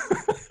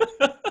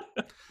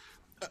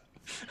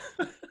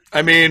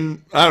 I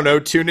mean, I don't know.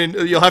 Tune in.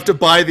 You'll have to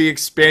buy the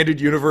expanded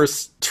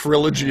universe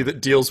trilogy that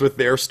deals with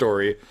their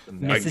story.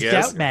 Mrs.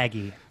 Doubt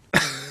Maggie.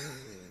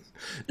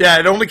 Yeah,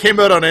 it only came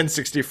out on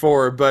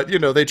N64, but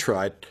they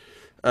tried.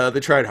 They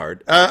tried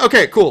hard.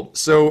 Okay, cool.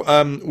 So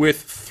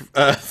with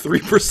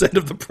 3%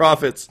 of the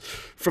profits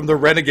from the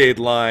Renegade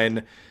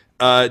line,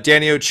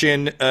 Danny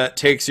O'Chin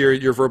takes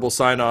your verbal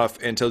sign-off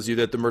and tells you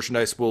that the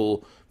merchandise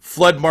will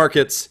flood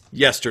markets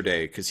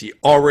yesterday because he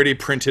already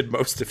printed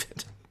most of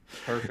it.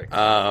 Perfect. So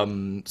I'd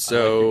like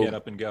to get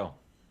up and go.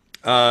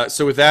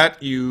 So with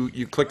that,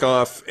 you click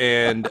off,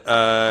 and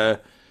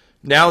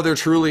now there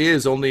truly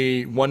is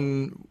only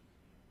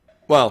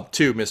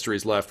two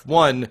mysteries left.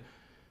 One,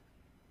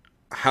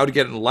 how to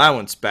get an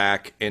allowance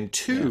back, and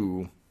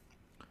two,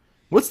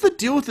 what's the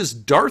deal with this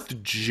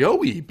Darth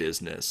Joey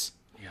business?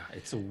 Yeah,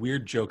 it's a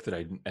weird joke that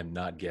I am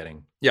not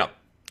getting. Yeah.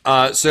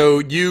 So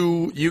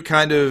you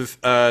kind of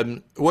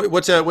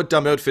what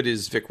dumb outfit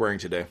is Vic wearing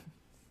today?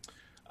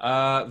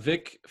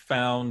 Vic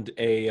found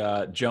a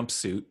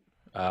jumpsuit.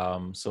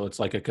 So it's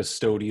like a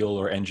custodial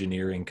or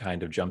engineering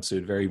kind of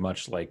jumpsuit, very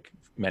much like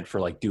meant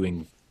for like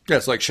doing. Yeah,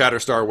 it's like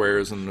Shatterstar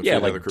wears and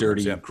like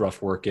dirty,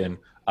 gruff work in.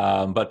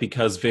 But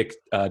because Vic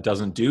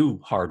doesn't do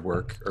hard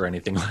work or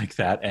anything like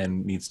that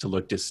and needs to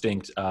look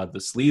distinct, the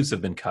sleeves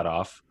have been cut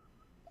off.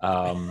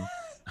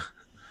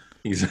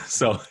 It's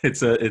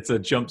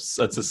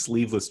a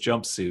sleeveless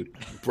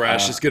jumpsuit.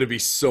 Brash is gonna be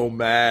so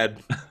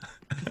mad,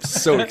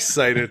 so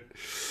excited.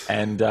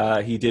 And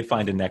he did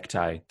find a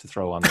necktie to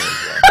throw on there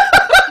as well.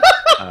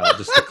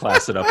 Just to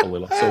class it up a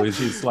little. So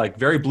he's like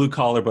very blue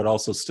collar, but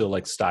also still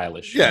like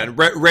stylish. Yeah, and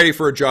ready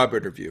for a job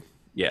interview.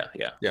 Yeah.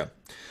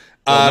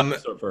 Well,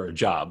 not so for a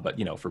job, but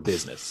for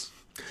business.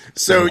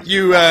 So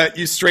you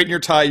straighten your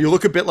tie. You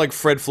look a bit like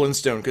Fred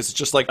Flintstone because it's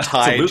just like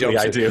tie. Absolutely,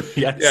 I do.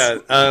 Yes. Yeah.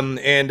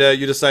 And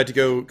you decide to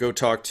go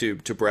talk to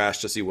Brash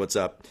to see what's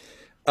up.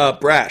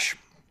 Brash.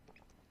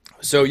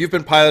 So you've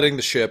been piloting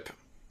the ship.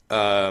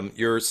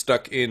 You're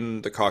stuck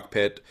in the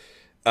cockpit.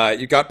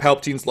 You got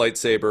Palpatine's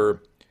lightsaber.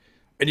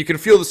 And you can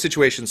feel the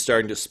situation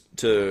starting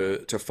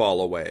to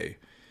fall away.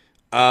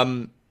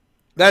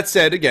 That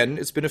said, again,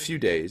 it's been a few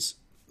days.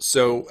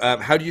 So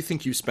how do you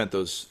think you spent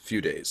those few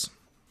days?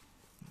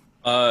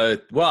 Well,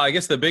 I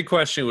guess the big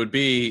question would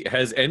be,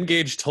 has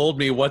Engage told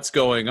me what's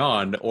going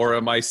on, or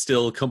am I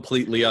still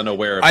completely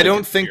unaware of it? I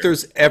don't think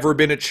there's ever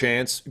been a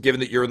chance, given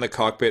that you're in the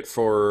cockpit,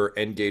 for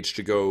Engage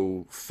to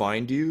go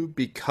find you,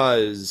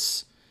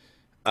 because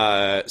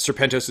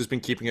Serpentos has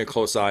been keeping a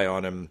close eye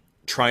on him,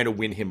 trying to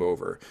win him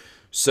over.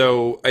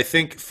 So I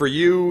think for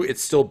you,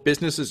 it's still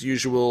business as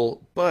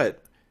usual,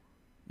 but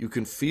you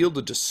can feel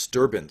the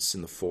disturbance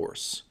in the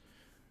Force.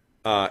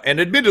 And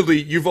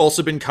admittedly, you've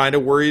also been kind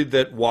of worried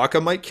that Waka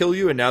might kill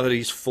you, and now that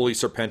he's fully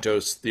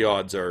Serpentos, the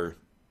odds are...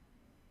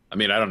 I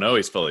mean, I don't know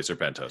he's fully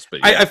Serpentos, but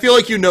yeah. I feel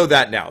like you know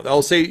that now.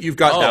 I'll say you've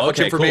got that much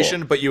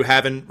information, cool. But you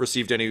haven't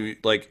received any...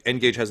 Like,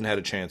 Engage hasn't had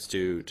a chance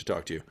to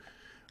talk to you.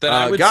 Then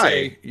I would Guy,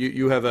 say...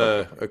 you have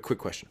a quick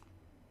question.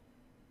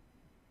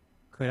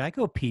 Could I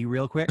go pee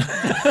real quick?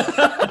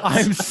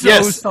 I'm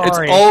so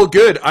sorry. It's all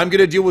good. I'm going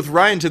to deal with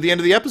Ryan to the end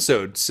of the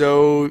episode.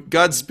 So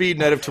Godspeed,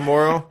 Night of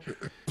Tomorrow.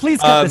 Please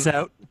cut this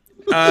out.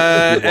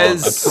 I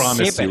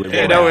promise you,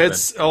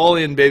 it's all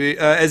in, baby.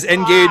 As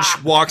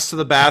Engage walks to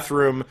the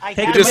bathroom, I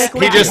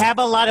have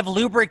a lot of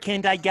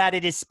lubricant. I got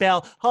it.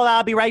 Spell. Hold on,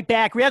 I'll be right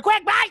back, real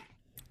quick. Bye.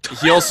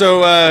 He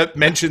also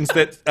mentions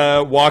that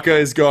Waka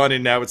is gone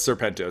and now it's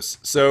Serpentos.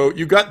 So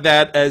you got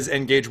that as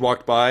Engage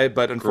walked by,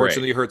 but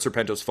unfortunately you heard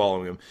Serpentos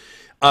following him.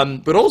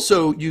 But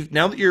also,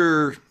 now that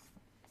you're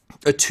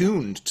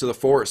attuned to the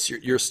Force,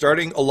 you're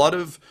starting a lot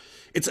of...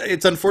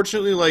 It's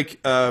unfortunately like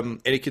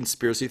any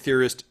conspiracy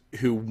theorist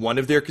who one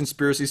of their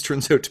conspiracies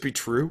turns out to be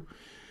true,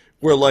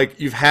 where like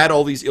you've had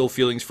all these ill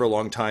feelings for a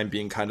long time,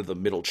 being kind of the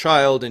middle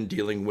child and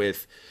dealing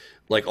with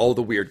like all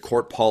the weird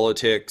court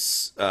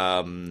politics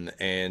and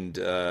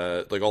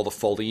like all the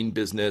Falleen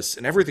business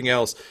and everything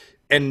else.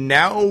 And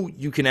now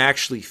you can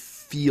actually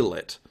feel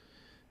it.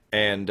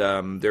 And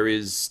there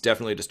is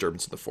definitely a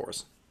disturbance in the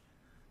Force.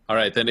 All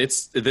right, then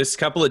it's this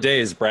couple of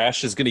days,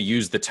 Brash is going to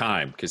use the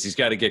time because he's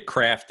got to get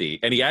crafty.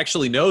 And he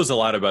actually knows a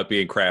lot about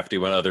being crafty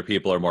when other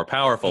people are more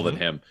powerful than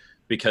him,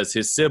 because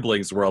his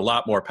siblings were a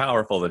lot more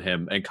powerful than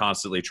him and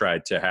constantly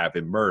tried to have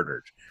him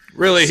murdered.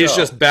 Really, he's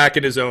just back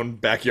in his own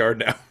backyard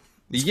now.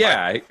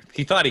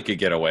 He thought he could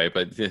get away,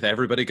 but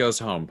everybody goes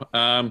home.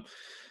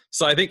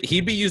 So I think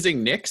he'd be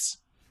using Nix.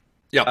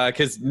 Yeah.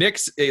 Because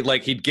Nix,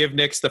 he'd give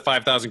Nix the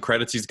 5,000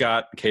 credits he's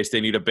got in case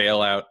they need a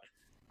bailout.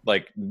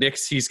 Like,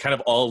 Nix, he's kind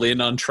of all in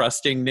on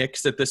trusting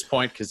Nix at this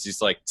point because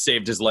he's, like,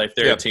 saved his life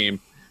there, team.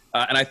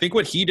 And I think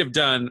what he'd have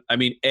done, I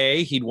mean,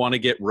 he'd want to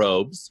get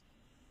robes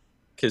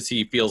because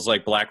he feels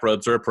like black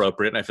robes are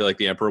appropriate, and I feel like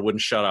the Emperor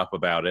wouldn't shut up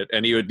about it.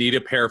 And he would need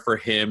a pair for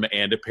him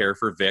and a pair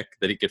for Vic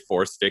that he could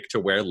force Vic to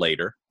wear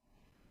later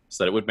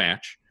so that it would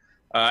match.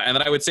 And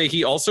then I would say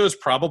he also is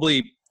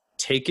probably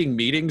taking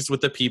meetings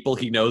with the people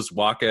he knows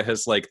Waka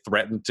has, like,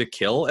 threatened to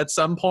kill at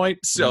some point.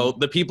 So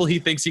the people he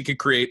thinks he could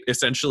create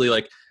essentially,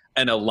 like,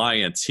 an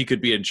alliance he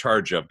could be in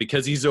charge of,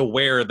 because he's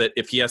aware that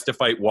if he has to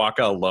fight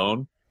Waka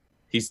alone,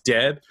 he's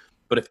dead.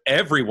 But if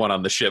everyone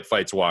on the ship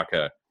fights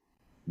Waka,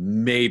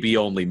 maybe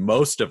only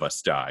most of us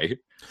die.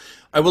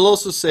 I will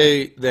also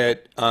say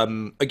that,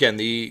 again,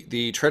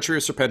 the treachery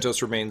of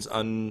Serpentos remains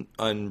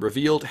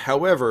unrevealed.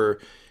 However,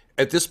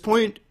 At this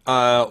point,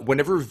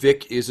 whenever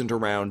Vic isn't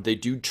around, they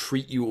do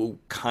treat you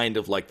kind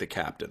of like the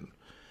captain.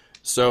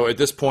 So at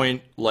this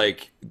point,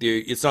 like,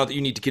 it's not that you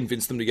need to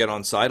convince them to get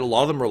on side. A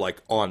lot of them are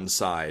like on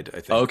side,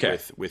 I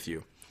think, with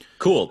you.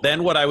 Cool.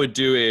 Then what I would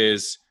do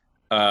is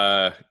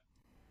I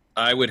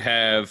would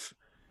have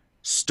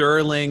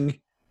Sterling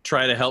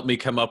try to help me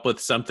come up with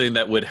something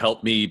that would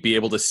help me be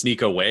able to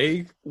sneak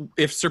away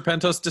if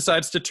Serpentos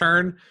decides to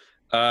turn.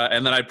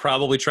 And then I'd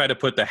probably try to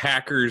put the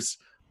hackers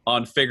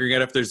on figuring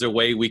out if there's a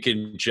way we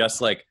can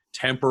just like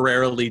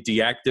temporarily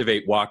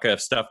deactivate Waka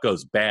if stuff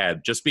goes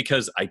bad. Just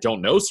because I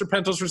don't know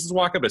Serpentos versus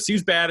Waka, but it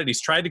seems bad and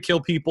he's tried to kill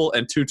people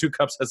and Tutu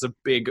Cups has a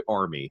big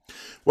army.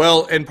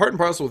 Well, and part and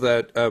parcel with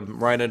that,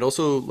 Ryan, I'd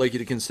also like you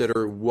to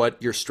consider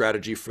what your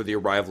strategy for the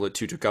arrival at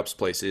Tutu Cups'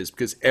 place is,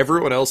 because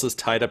everyone else is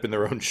tied up in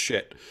their own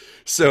shit.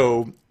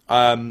 So,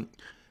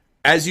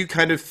 as you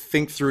kind of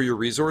think through your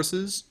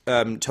resources,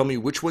 tell me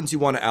which ones you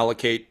want to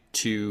allocate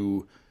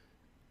to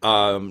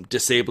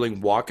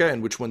disabling Waka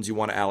and which ones you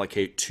want to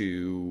allocate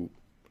to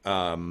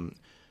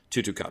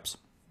Tutu Cups.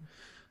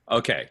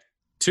 Okay.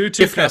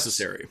 Tutu if Cups,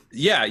 necessary.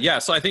 Yeah.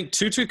 So I think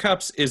Tutu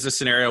Cups is a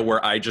scenario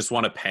where I just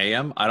want to pay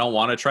him. I don't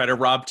want to try to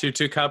rob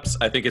Tutu Cups.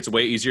 I think it's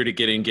way easier to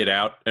get in, get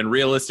out. And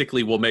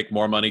realistically, we'll make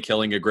more money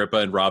killing Agrippa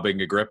and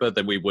robbing Agrippa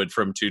than we would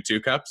from Tutu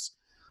Cups.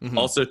 Mm-hmm.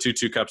 Also,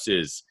 Tutu Cups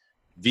is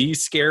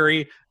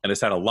scary and has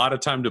had a lot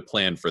of time to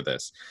plan for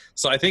this.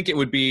 So I think it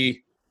would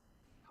be,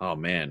 oh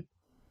man.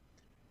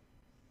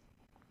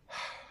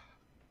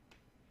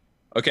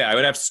 Okay, I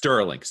would have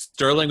Sterling.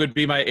 Sterling would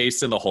be my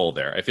ace in the hole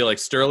there. I feel like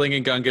Sterling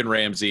and Gungan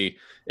Ramsey,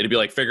 it'd be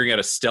like figuring out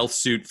a stealth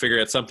suit,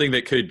 figuring out something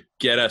that could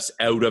get us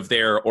out of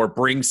there or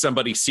bring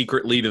somebody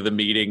secretly to the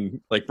meeting.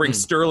 Like bring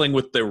Sterling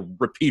with the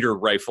repeater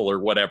rifle or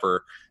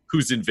whatever,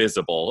 who's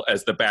invisible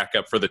as the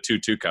backup for the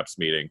Tutu Cups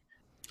meeting.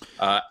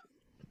 I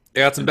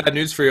got some bad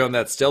news for you on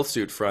that stealth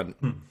suit front.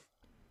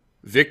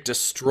 Vic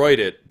destroyed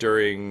it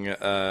during.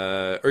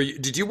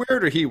 Did you wear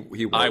it or he wore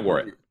it? I wore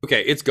it.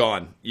 Okay, it's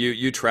gone.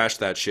 You trashed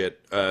that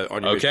shit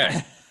on your.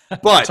 Okay,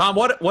 but Tom,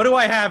 what do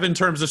I have in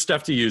terms of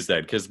stuff to use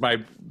then? Because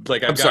I've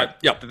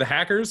got the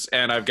hackers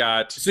and I've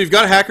got. So you've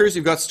got hackers,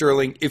 you've got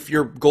Sterling. If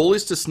your goal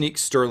is to sneak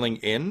Sterling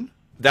in,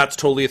 that's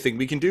totally a thing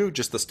we can do.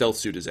 Just the stealth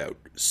suit is out.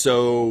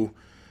 So,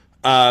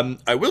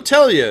 I will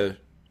tell you,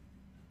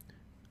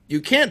 you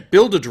can't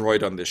build a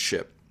droid on this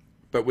ship,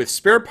 but with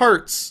spare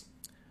parts.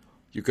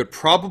 You could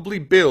probably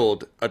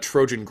build a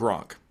Trojan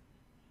Gronk.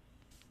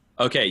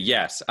 Okay,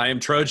 yes. I am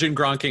Trojan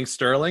Gronking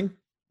Sterling,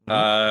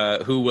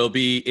 who will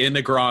be in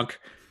a Gronk.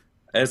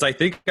 As I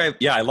think,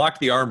 I locked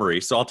the armory,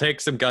 so I'll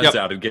take some guns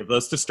out and give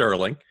those to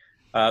Sterling.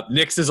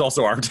 Nix is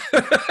also armed.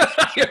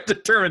 I have to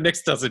determine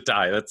Nix doesn't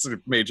die. That's a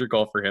major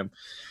goal for him.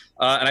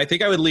 And I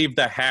think I would leave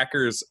the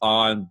hackers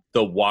on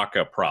the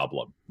Waka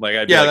problem. Like,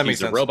 I'd be like,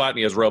 he's a robot and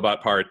he has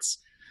robot parts.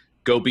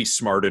 Go be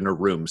smart in a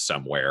room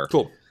somewhere.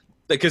 Cool.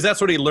 Because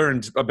that's what he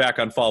learned back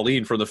on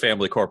Falleen from the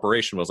Family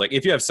Corporation was like,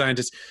 if you have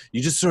scientists,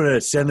 you just sort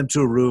of send them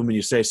to a room and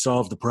you say,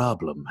 solve the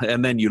problem.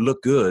 And then you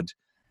look good.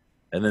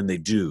 And then they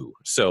do.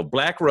 So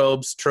black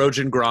robes,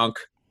 Trojan Gronk,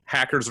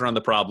 hackers are on the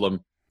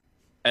problem.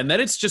 And then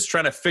it's just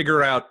trying to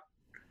figure out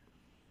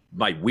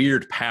my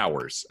weird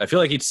powers. I feel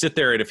like he'd sit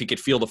there and if he could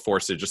feel the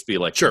Force, it'd just be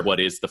like, sure. What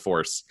is the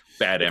Force?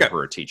 Bad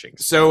Emperor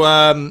teachings.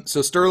 So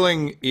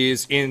Sterling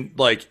is in,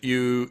 like,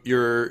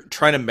 you're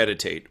trying to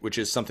meditate, which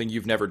is something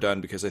you've never done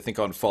because I think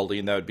on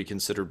Falleen that would be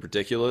considered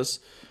ridiculous.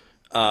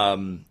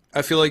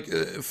 I feel like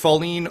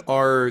Falleen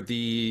are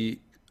the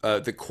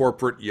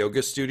corporate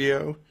yoga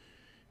studio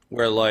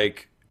where,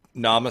 like,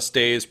 Namaste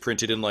is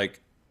printed in,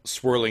 like,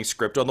 swirling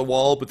script on the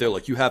wall, but they're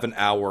like, you have an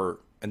hour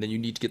and then you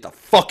need to get the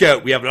fuck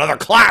out. We have another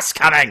class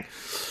coming.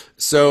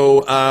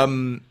 So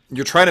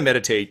you're trying to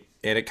meditate,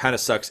 and it kind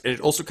of sucks. And it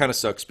also kind of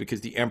sucks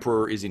because the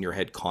Emperor is in your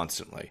head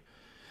constantly.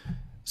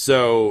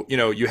 So,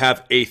 you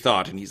have a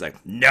thought, and he's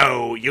like,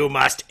 no, you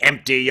must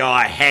empty your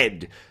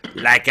head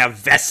like a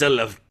vessel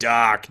of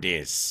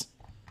darkness.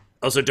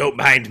 Also, don't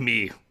mind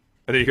me.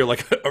 And then you hear,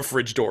 like, a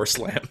fridge door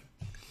slam.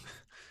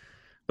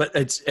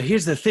 But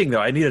here's the thing,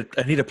 though. I need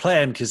a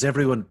plan because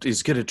everyone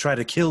is going to try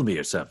to kill me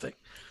or something.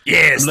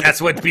 Yes,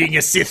 that's what being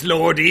a Sith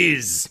Lord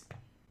is.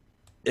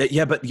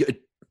 Yeah, but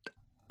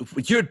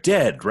you're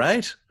dead,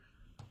 right?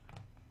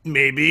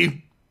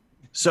 Maybe.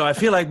 So I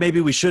feel like maybe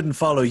we shouldn't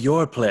follow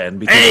your plan.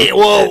 Because hey,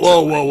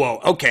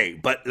 whoa. Okay,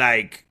 but,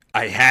 like,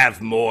 I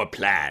have more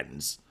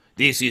plans.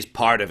 This is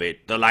part of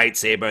it. The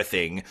lightsaber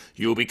thing.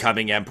 You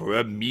becoming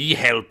Emperor. Me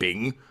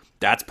helping.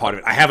 That's part of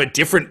it. I have a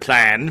different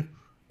plan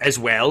as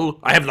well.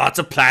 I have lots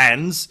of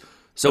plans.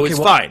 So it's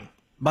fine.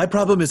 My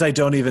problem is I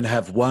don't even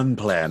have one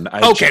plan.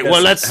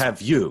 Let's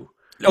have you.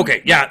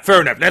 Okay, yeah,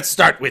 fair enough. Let's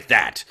start with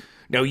that.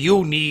 Now,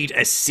 you need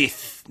a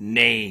Sith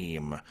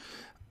name.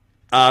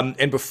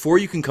 And before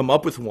you can come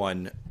up with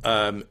one,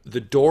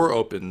 the door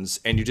opens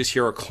and you just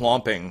hear a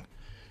clomping,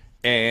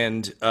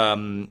 and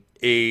a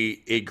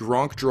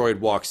Gronk droid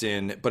walks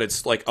in, but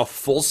it's like a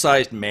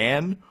full-sized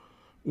man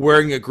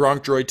wearing a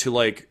Gronk droid to,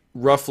 like,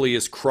 roughly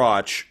his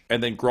crotch,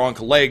 and then Gronk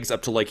legs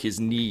up to, like, his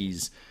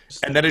knees.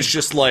 and then it's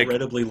just like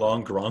incredibly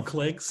long Gronk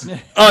legs.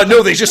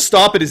 No, they just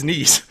stop at his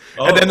knees,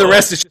 and then the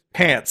rest is just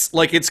pants.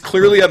 Like it's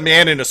clearly a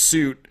man in a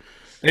suit,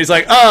 and he's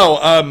like,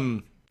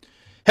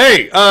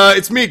 hey,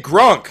 it's me,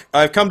 Gronk.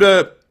 I've come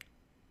to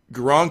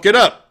Gronk it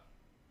up.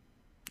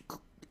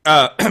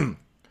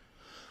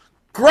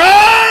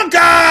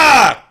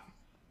 Gronka!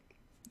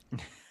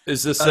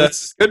 Is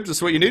this good? Is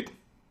this what you need?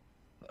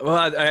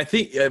 Well, I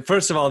think,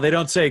 first of all, they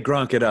don't say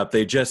Gronk it up.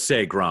 They just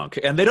say Gronk.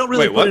 And they don't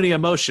really put any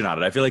emotion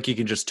on it. I feel like you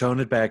can just tone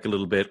it back a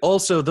little bit.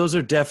 Also, those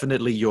are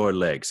definitely your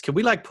legs. Can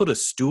we, put a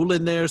stool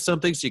in there or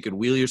something so you can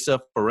wheel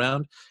yourself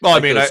around? Well,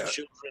 like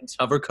children's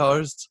hover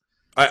cars?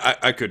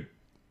 I could.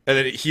 And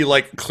then he,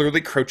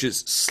 clearly crouches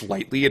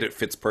slightly, and it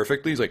fits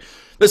perfectly. He's like,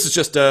 this is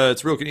just,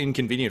 it's real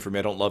inconvenient for me.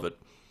 I don't love it.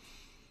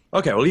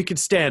 Okay, well, you can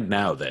stand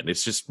now, then.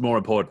 It's just more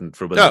important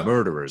for when the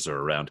murderers are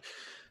around.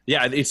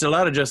 Yeah, it's a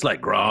lot of just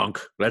Gronk.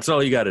 That's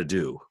all you got to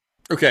do.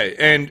 Okay,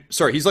 and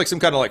sorry, he's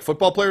some kind of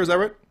football player, is that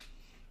right?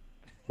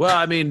 Well,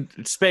 I mean,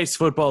 space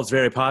football is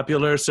very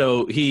popular,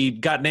 so he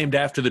got named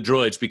after the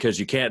droids because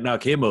you can't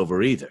knock him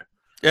over either.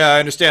 Yeah, I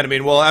understand. I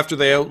mean, well, after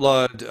they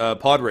outlawed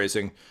pod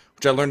racing,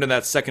 which I learned in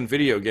that second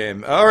video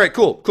game. All right,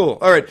 cool.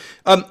 All right,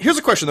 here's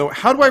a question, though.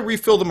 How do I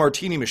refill the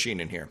martini machine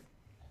in here?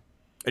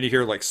 And you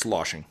hear,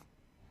 sloshing.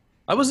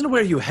 I wasn't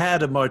aware you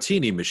had a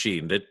martini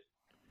machine.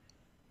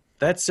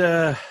 That's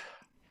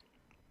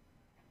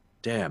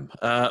Damn.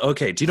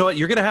 Okay, do you know what?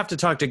 You're going to have to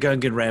talk to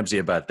Gungan Ramsey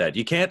about that.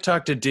 You can't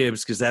talk to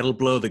Dibs because that'll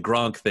blow the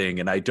Gronk thing,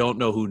 and I don't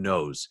know who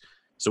knows.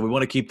 So we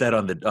want to keep that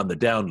on the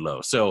down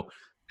low. So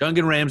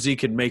Gungan Ramsey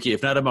can make you,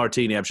 if not a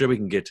martini, I'm sure we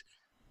can get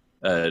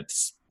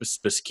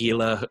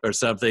Spaskila or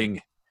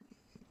something.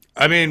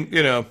 I mean,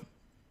 I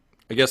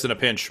guess in a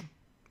pinch.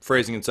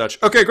 Phrasing and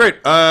such. Okay, great.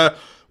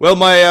 Well,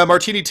 my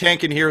martini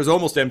tank in here is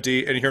almost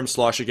empty, and you hear him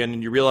slosh again,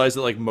 and you realize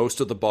that,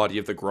 most of the body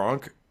of the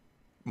Gronk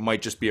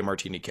might just be a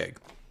martini keg.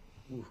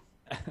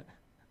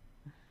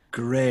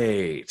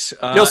 Great.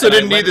 You also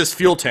didn't need this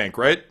fuel tank,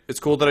 right? It's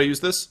cool that I use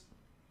this?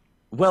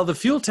 Well, the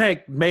fuel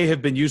tank may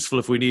have been useful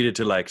if we needed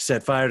to,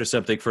 set fire to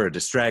something for a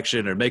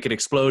distraction or make an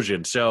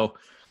explosion, so...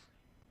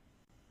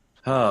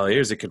 Oh,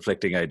 here's a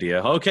conflicting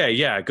idea. Okay,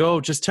 yeah,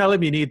 go, just tell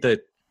him you need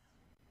the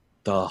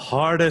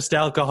hardest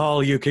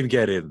alcohol you can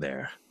get in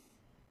there.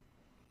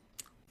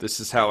 This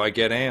is how I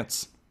get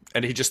ants.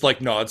 And he just,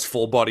 nods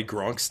full-body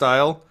Gronk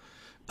style.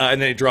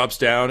 And then he drops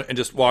down and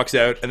just walks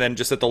out. And then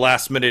just at the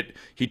last minute,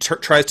 he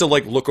tries to,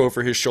 look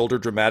over his shoulder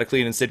dramatically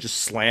and instead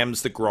just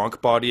slams the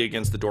Gronk body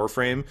against the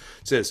doorframe.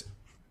 Says,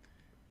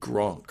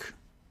 Gronk.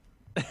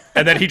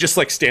 And then he just,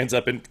 stands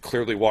up and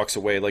clearly walks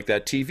away like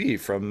that TV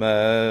from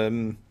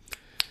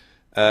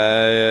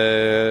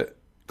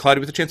Cloudy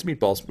with a Chance of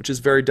Meatballs, which is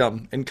very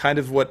dumb and kind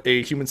of what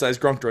a human-sized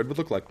Gronk droid would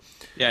look like.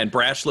 Yeah, and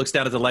Brash looks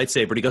down at the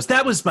lightsaber and he goes,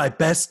 that was my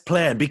best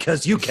plan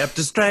because you kept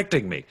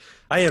distracting me.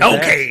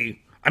 Okay.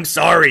 I'm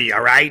sorry,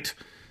 all right?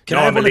 Can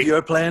I have one of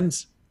your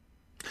plans?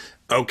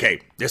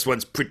 Okay, this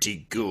one's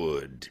pretty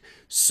good.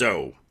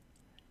 So,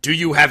 do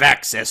you have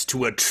access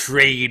to a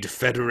trade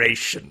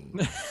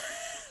federation?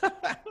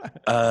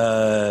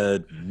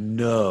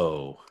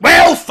 No.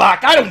 Well,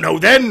 fuck, I don't know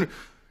then.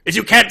 If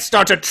you can't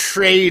start a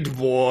trade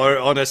war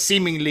on a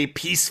seemingly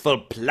peaceful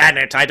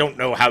planet, I don't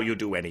know how you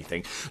do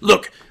anything.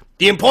 Look,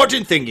 the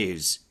important thing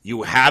is,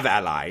 you have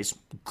allies.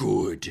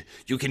 Good.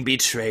 You can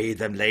betray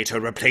them later,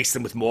 replace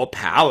them with more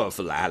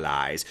powerful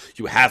allies.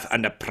 You have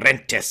an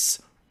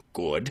apprentice.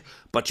 Good.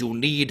 But you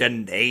need a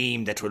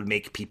name that will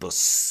make people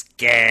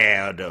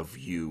scared of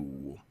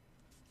you.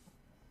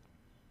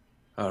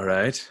 All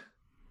right.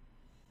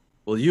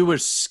 Well, you were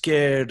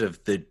scared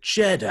of the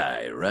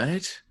Jedi,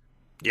 right?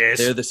 Yes.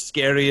 They're the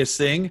scariest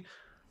thing.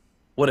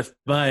 What if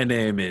my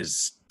name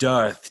is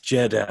Darth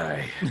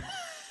Jedi?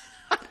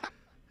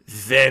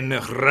 Then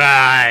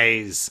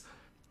rise,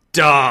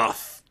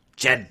 Darth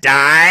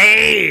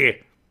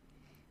Jedi.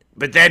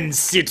 But then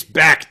sit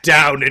back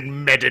down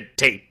and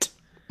meditate.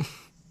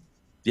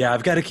 Yeah,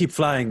 I've got to keep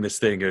flying this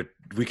thing or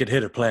we could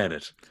hit a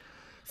planet.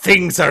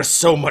 Things are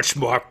so much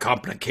more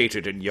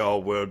complicated in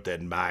your world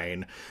than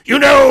mine. You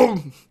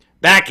know,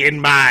 back in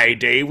my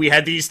day, we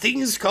had these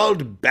things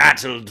called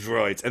battle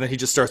droids. And then he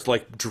just starts,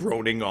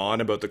 droning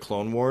on about the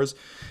Clone Wars.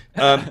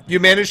 You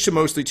manage to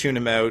mostly tune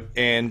him out,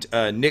 and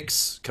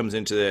Nix comes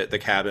into the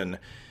cabin,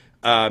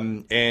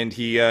 and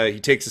he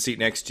takes a seat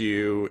next to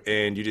you,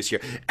 and you just hear,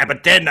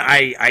 but then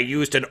I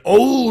used an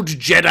old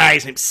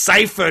Jedi named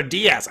Cypher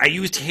Diaz. I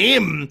used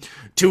him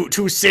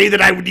to say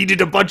that I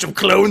needed a bunch of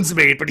clones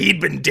made, but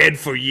he'd been dead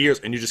for years.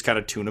 And you just kind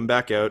of tune him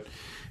back out,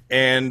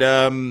 and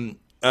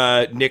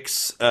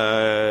Nix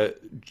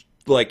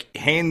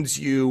hands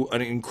you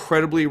an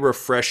incredibly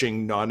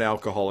refreshing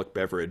non-alcoholic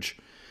beverage,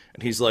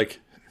 and he's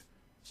like,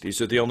 these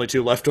are the only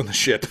two left on the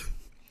ship.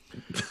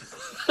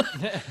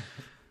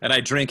 And I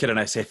drink it and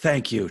I say,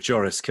 thank you,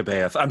 Joris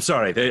Kabaev. I'm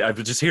sorry,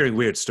 I'm just hearing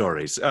weird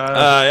stories.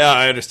 Yeah,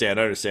 I understand.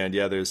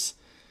 Yeah, there's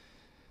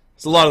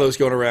a lot of those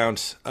going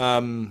around.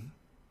 But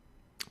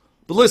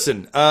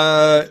listen,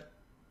 so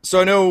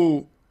I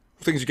know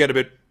things get a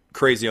bit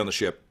crazy on the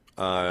ship.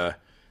 I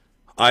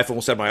I've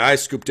almost had my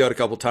eyes scooped out a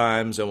couple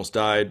times, almost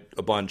died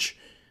a bunch.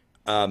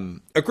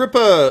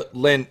 Agrippa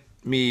lent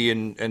me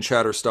and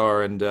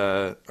Shatterstar and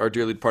our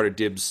dearly departed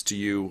Dibs to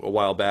you a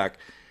while back.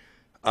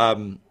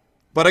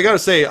 But I gotta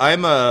say,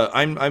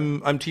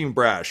 I'm Team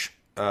Brash,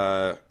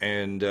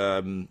 and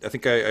I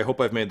think I hope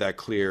I've made that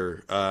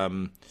clear.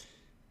 I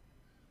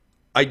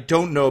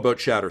don't know about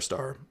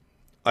Shatterstar.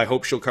 I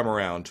hope she'll come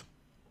around.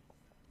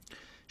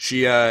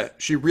 She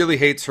really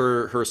hates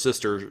her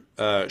sister,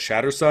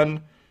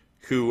 Shattersun,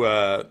 who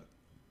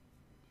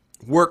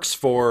works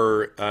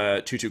for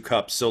 22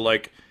 Cups. So,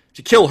 like, if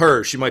you kill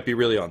her, she might be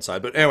really on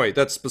side. But anyway,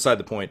 that's beside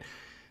the point.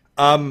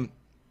 I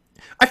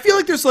feel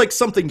like there's, like,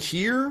 something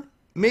here,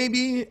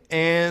 maybe.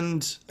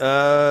 And, we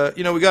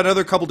got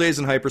another couple days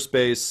in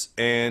hyperspace.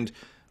 And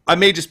I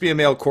may just be a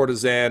male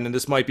courtesan. And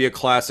this might be a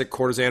classic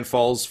courtesan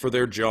falls for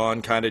their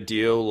John kind of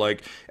deal.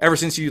 Like, ever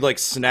since you, like,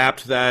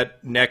 snapped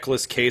that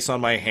necklace case on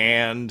my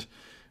hand,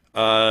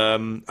 I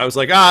was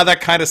like,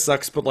 that kind of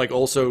sucks, but, like,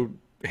 also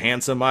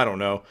handsome. I don't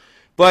know.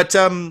 But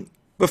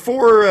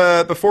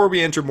before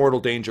we enter mortal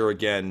danger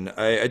again,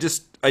 I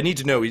need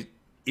to know,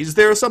 is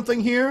there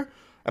something here?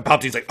 And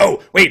Palpatine's like,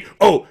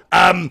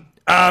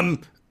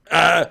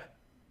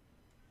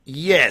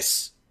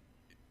 yes.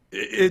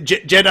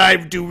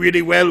 Jedi do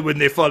really well when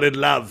they fall in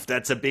love.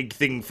 That's a big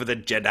thing for the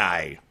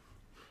Jedi.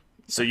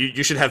 So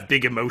you should have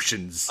big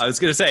emotions. I was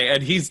going to say,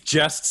 and he's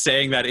just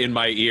saying that in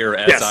my ear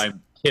as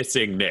I'm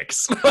kissing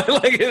Nyx.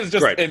 Like, it's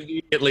just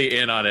immediately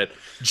in on it.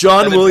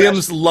 John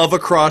Williams' Love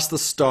Across the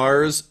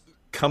Stars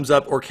comes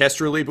up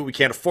orchestrally, but we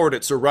can't afford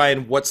it. So,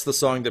 Ryan, what's the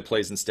song that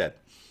plays instead?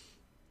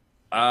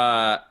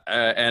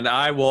 And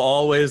I Will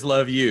Always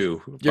Love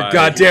You. You're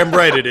goddamn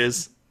right it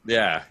is.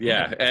 Yeah.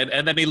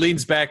 And then he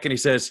leans back and he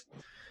says,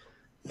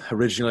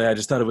 originally, I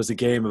just thought it was a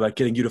game about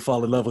getting you to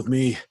fall in love with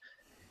me.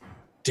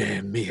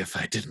 Damn me if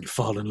I didn't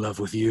fall in love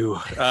with you.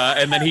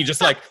 And then he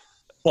just, like,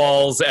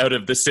 falls out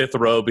of the Sith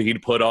robe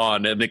he'd put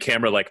on, and the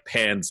camera, like,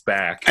 pans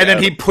back. And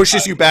then he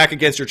pushes you back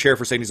against your chair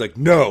for saying, he's like,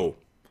 no.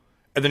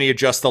 And then he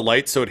adjusts the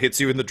light so it hits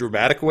you in the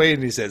dramatic way,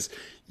 and he says,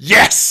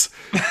 yes!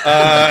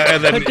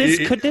 And then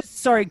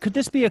could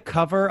this be a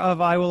cover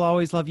of I Will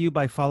Always Love You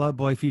by Fall Out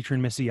Boy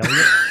featuring Missy Elliott?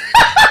 Is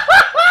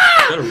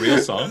that a real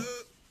song?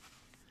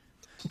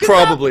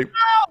 Probably.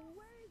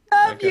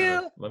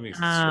 Let me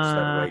search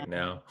that right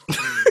now.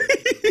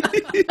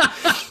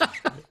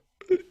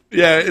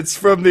 Yeah, it's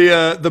from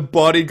the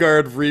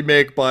Bodyguard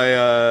remake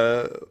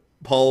by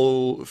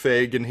Paul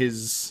Feig and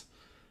his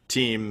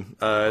team.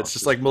 It's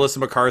just like Melissa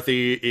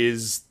McCarthy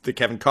is the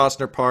Kevin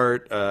Costner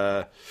part.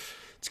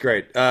 It's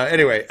great.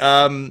 Anyway,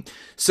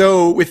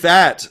 so with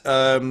that,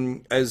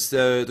 as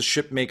the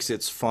ship makes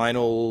its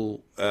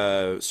final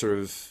sort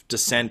of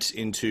descent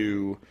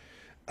into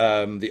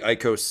the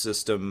Icos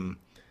system,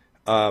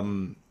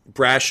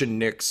 Brash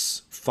and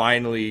Nyx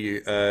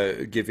finally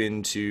give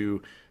in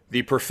to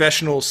the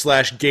professional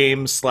 /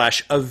 game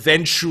 /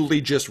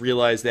 eventually just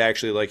realize they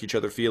actually like each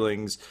other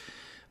feelings,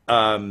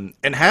 and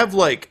have,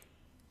 like,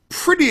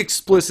 pretty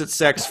explicit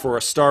sex for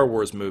a Star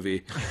Wars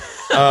movie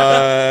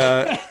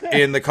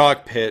in the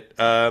cockpit.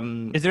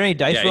 Is there any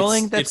dice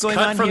rolling that's going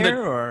on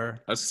here? Or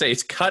I was say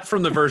it's cut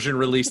from the version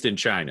released in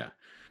China.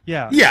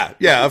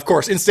 Yeah, of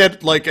course.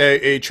 Instead, like,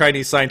 a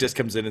Chinese scientist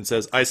comes in and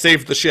says, I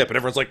saved the ship, and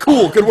everyone's like,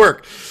 cool, good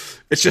work.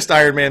 It's just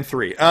Iron Man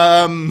 3.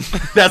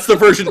 That's the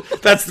version.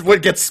 That's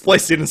what gets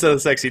spliced in instead of the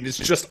sex scene. It's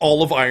just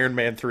all of Iron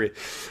Man 3.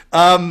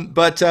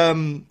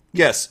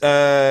 Yes,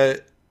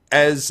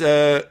 as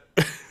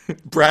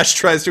Brash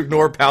tries to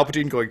ignore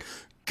Palpatine going,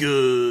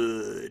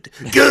 good,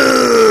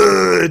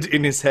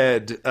 in his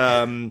head,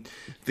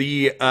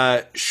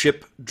 the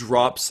ship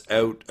drops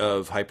out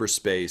of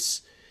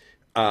hyperspace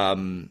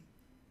and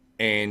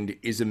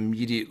is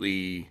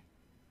immediately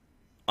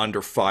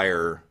under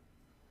fire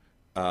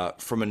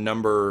from a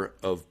number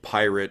of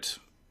pirate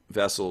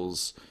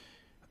vessels.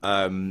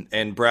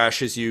 And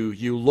Brash, as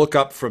you look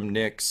up from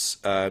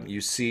Nyx,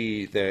 you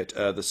see that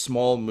the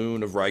small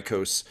moon of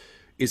Rykos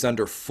is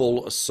under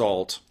full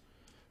assault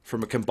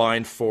from a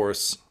combined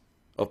force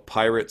of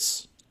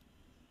pirates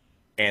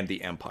and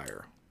the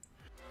Empire.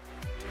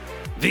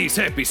 This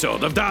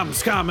episode of Dumb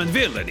Scum and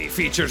Villainy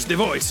features the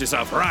voices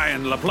of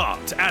Ryan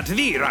LaPlante at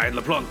the Ryan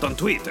LaPlante on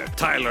Twitter,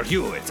 Tyler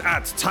Hewitt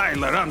at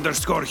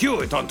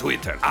Tyler_Hewitt on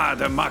Twitter,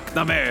 Adam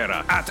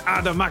McNamara at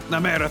Adam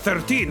McNamara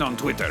 13 on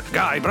Twitter,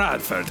 Guy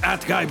Bradford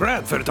at Guy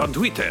Bradford on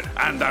Twitter,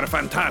 and our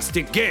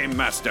fantastic game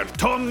master,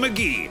 Tom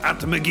McGee at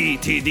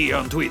McGeeTD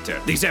on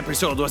Twitter. This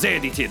episode was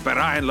edited by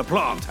Ryan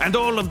LaPlante, and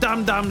all of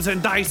Dum Dums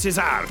and Dice's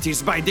art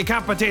is by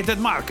Decapitated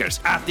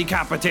Markers at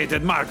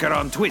Decapitated Marker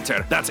on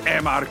Twitter. That's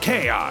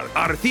MRKR.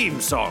 Our Our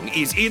theme song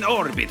is In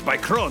Orbit by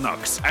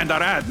Chronox, and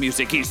our ad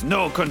music is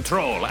No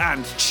Control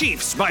and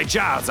Chiefs by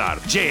Jazzar,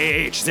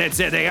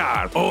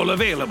 Jahzzar, all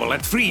available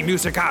at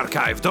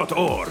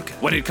freemusicarchive.org.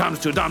 When it comes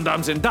to Dum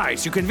Dums and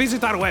Dice, you can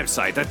visit our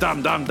website at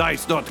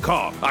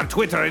dumdumdice.com. Our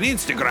Twitter and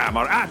Instagram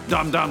are at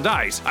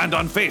dumdumdice, and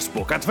on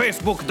Facebook at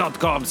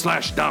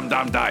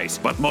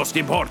facebook.com/dumdumdice. But most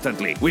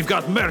importantly, we've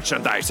got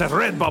merchandise at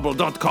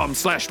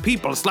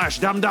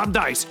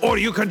redbubble.com/people/dumdumdice, or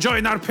you can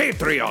join our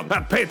Patreon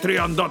at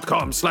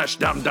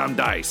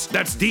patreon.com/dumdumdice.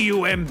 That's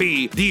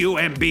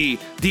DUMBDICE.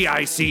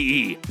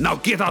 Now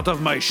get out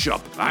of my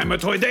shop. I'm a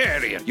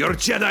Toydarian. Your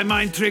Jedi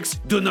mind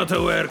tricks do not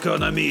work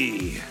on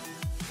me.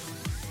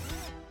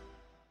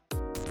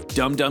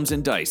 Dum Dums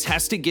and Dice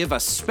has to give a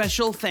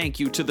special thank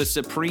you to the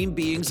supreme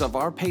beings of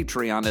our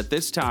Patreon at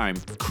this time: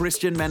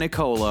 Christian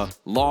Menicola,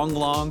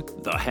 Long,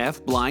 the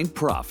Half-Blind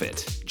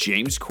Prophet,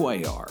 James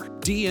Cuellar,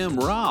 DM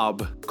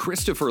Rob,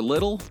 Christopher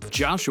Little,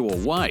 Joshua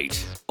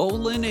White,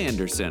 Olin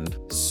Anderson,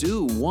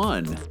 Sue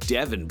One,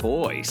 Devin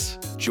Boyce,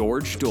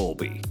 George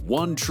Dolby,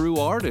 One True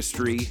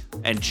Artistry,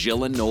 and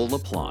Jill and Noel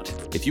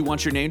LaPlante. If you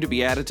want your name to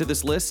be added to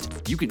this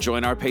list, you can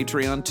join our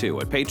Patreon too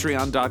at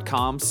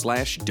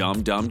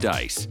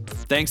patreon.com/dumdumdice.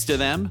 Thanks to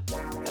them,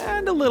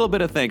 and a little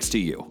bit of thanks to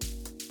you.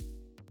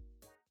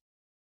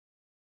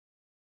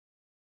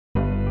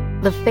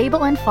 The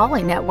Fable and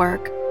Folly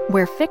Network,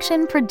 where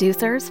fiction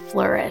producers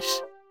flourish.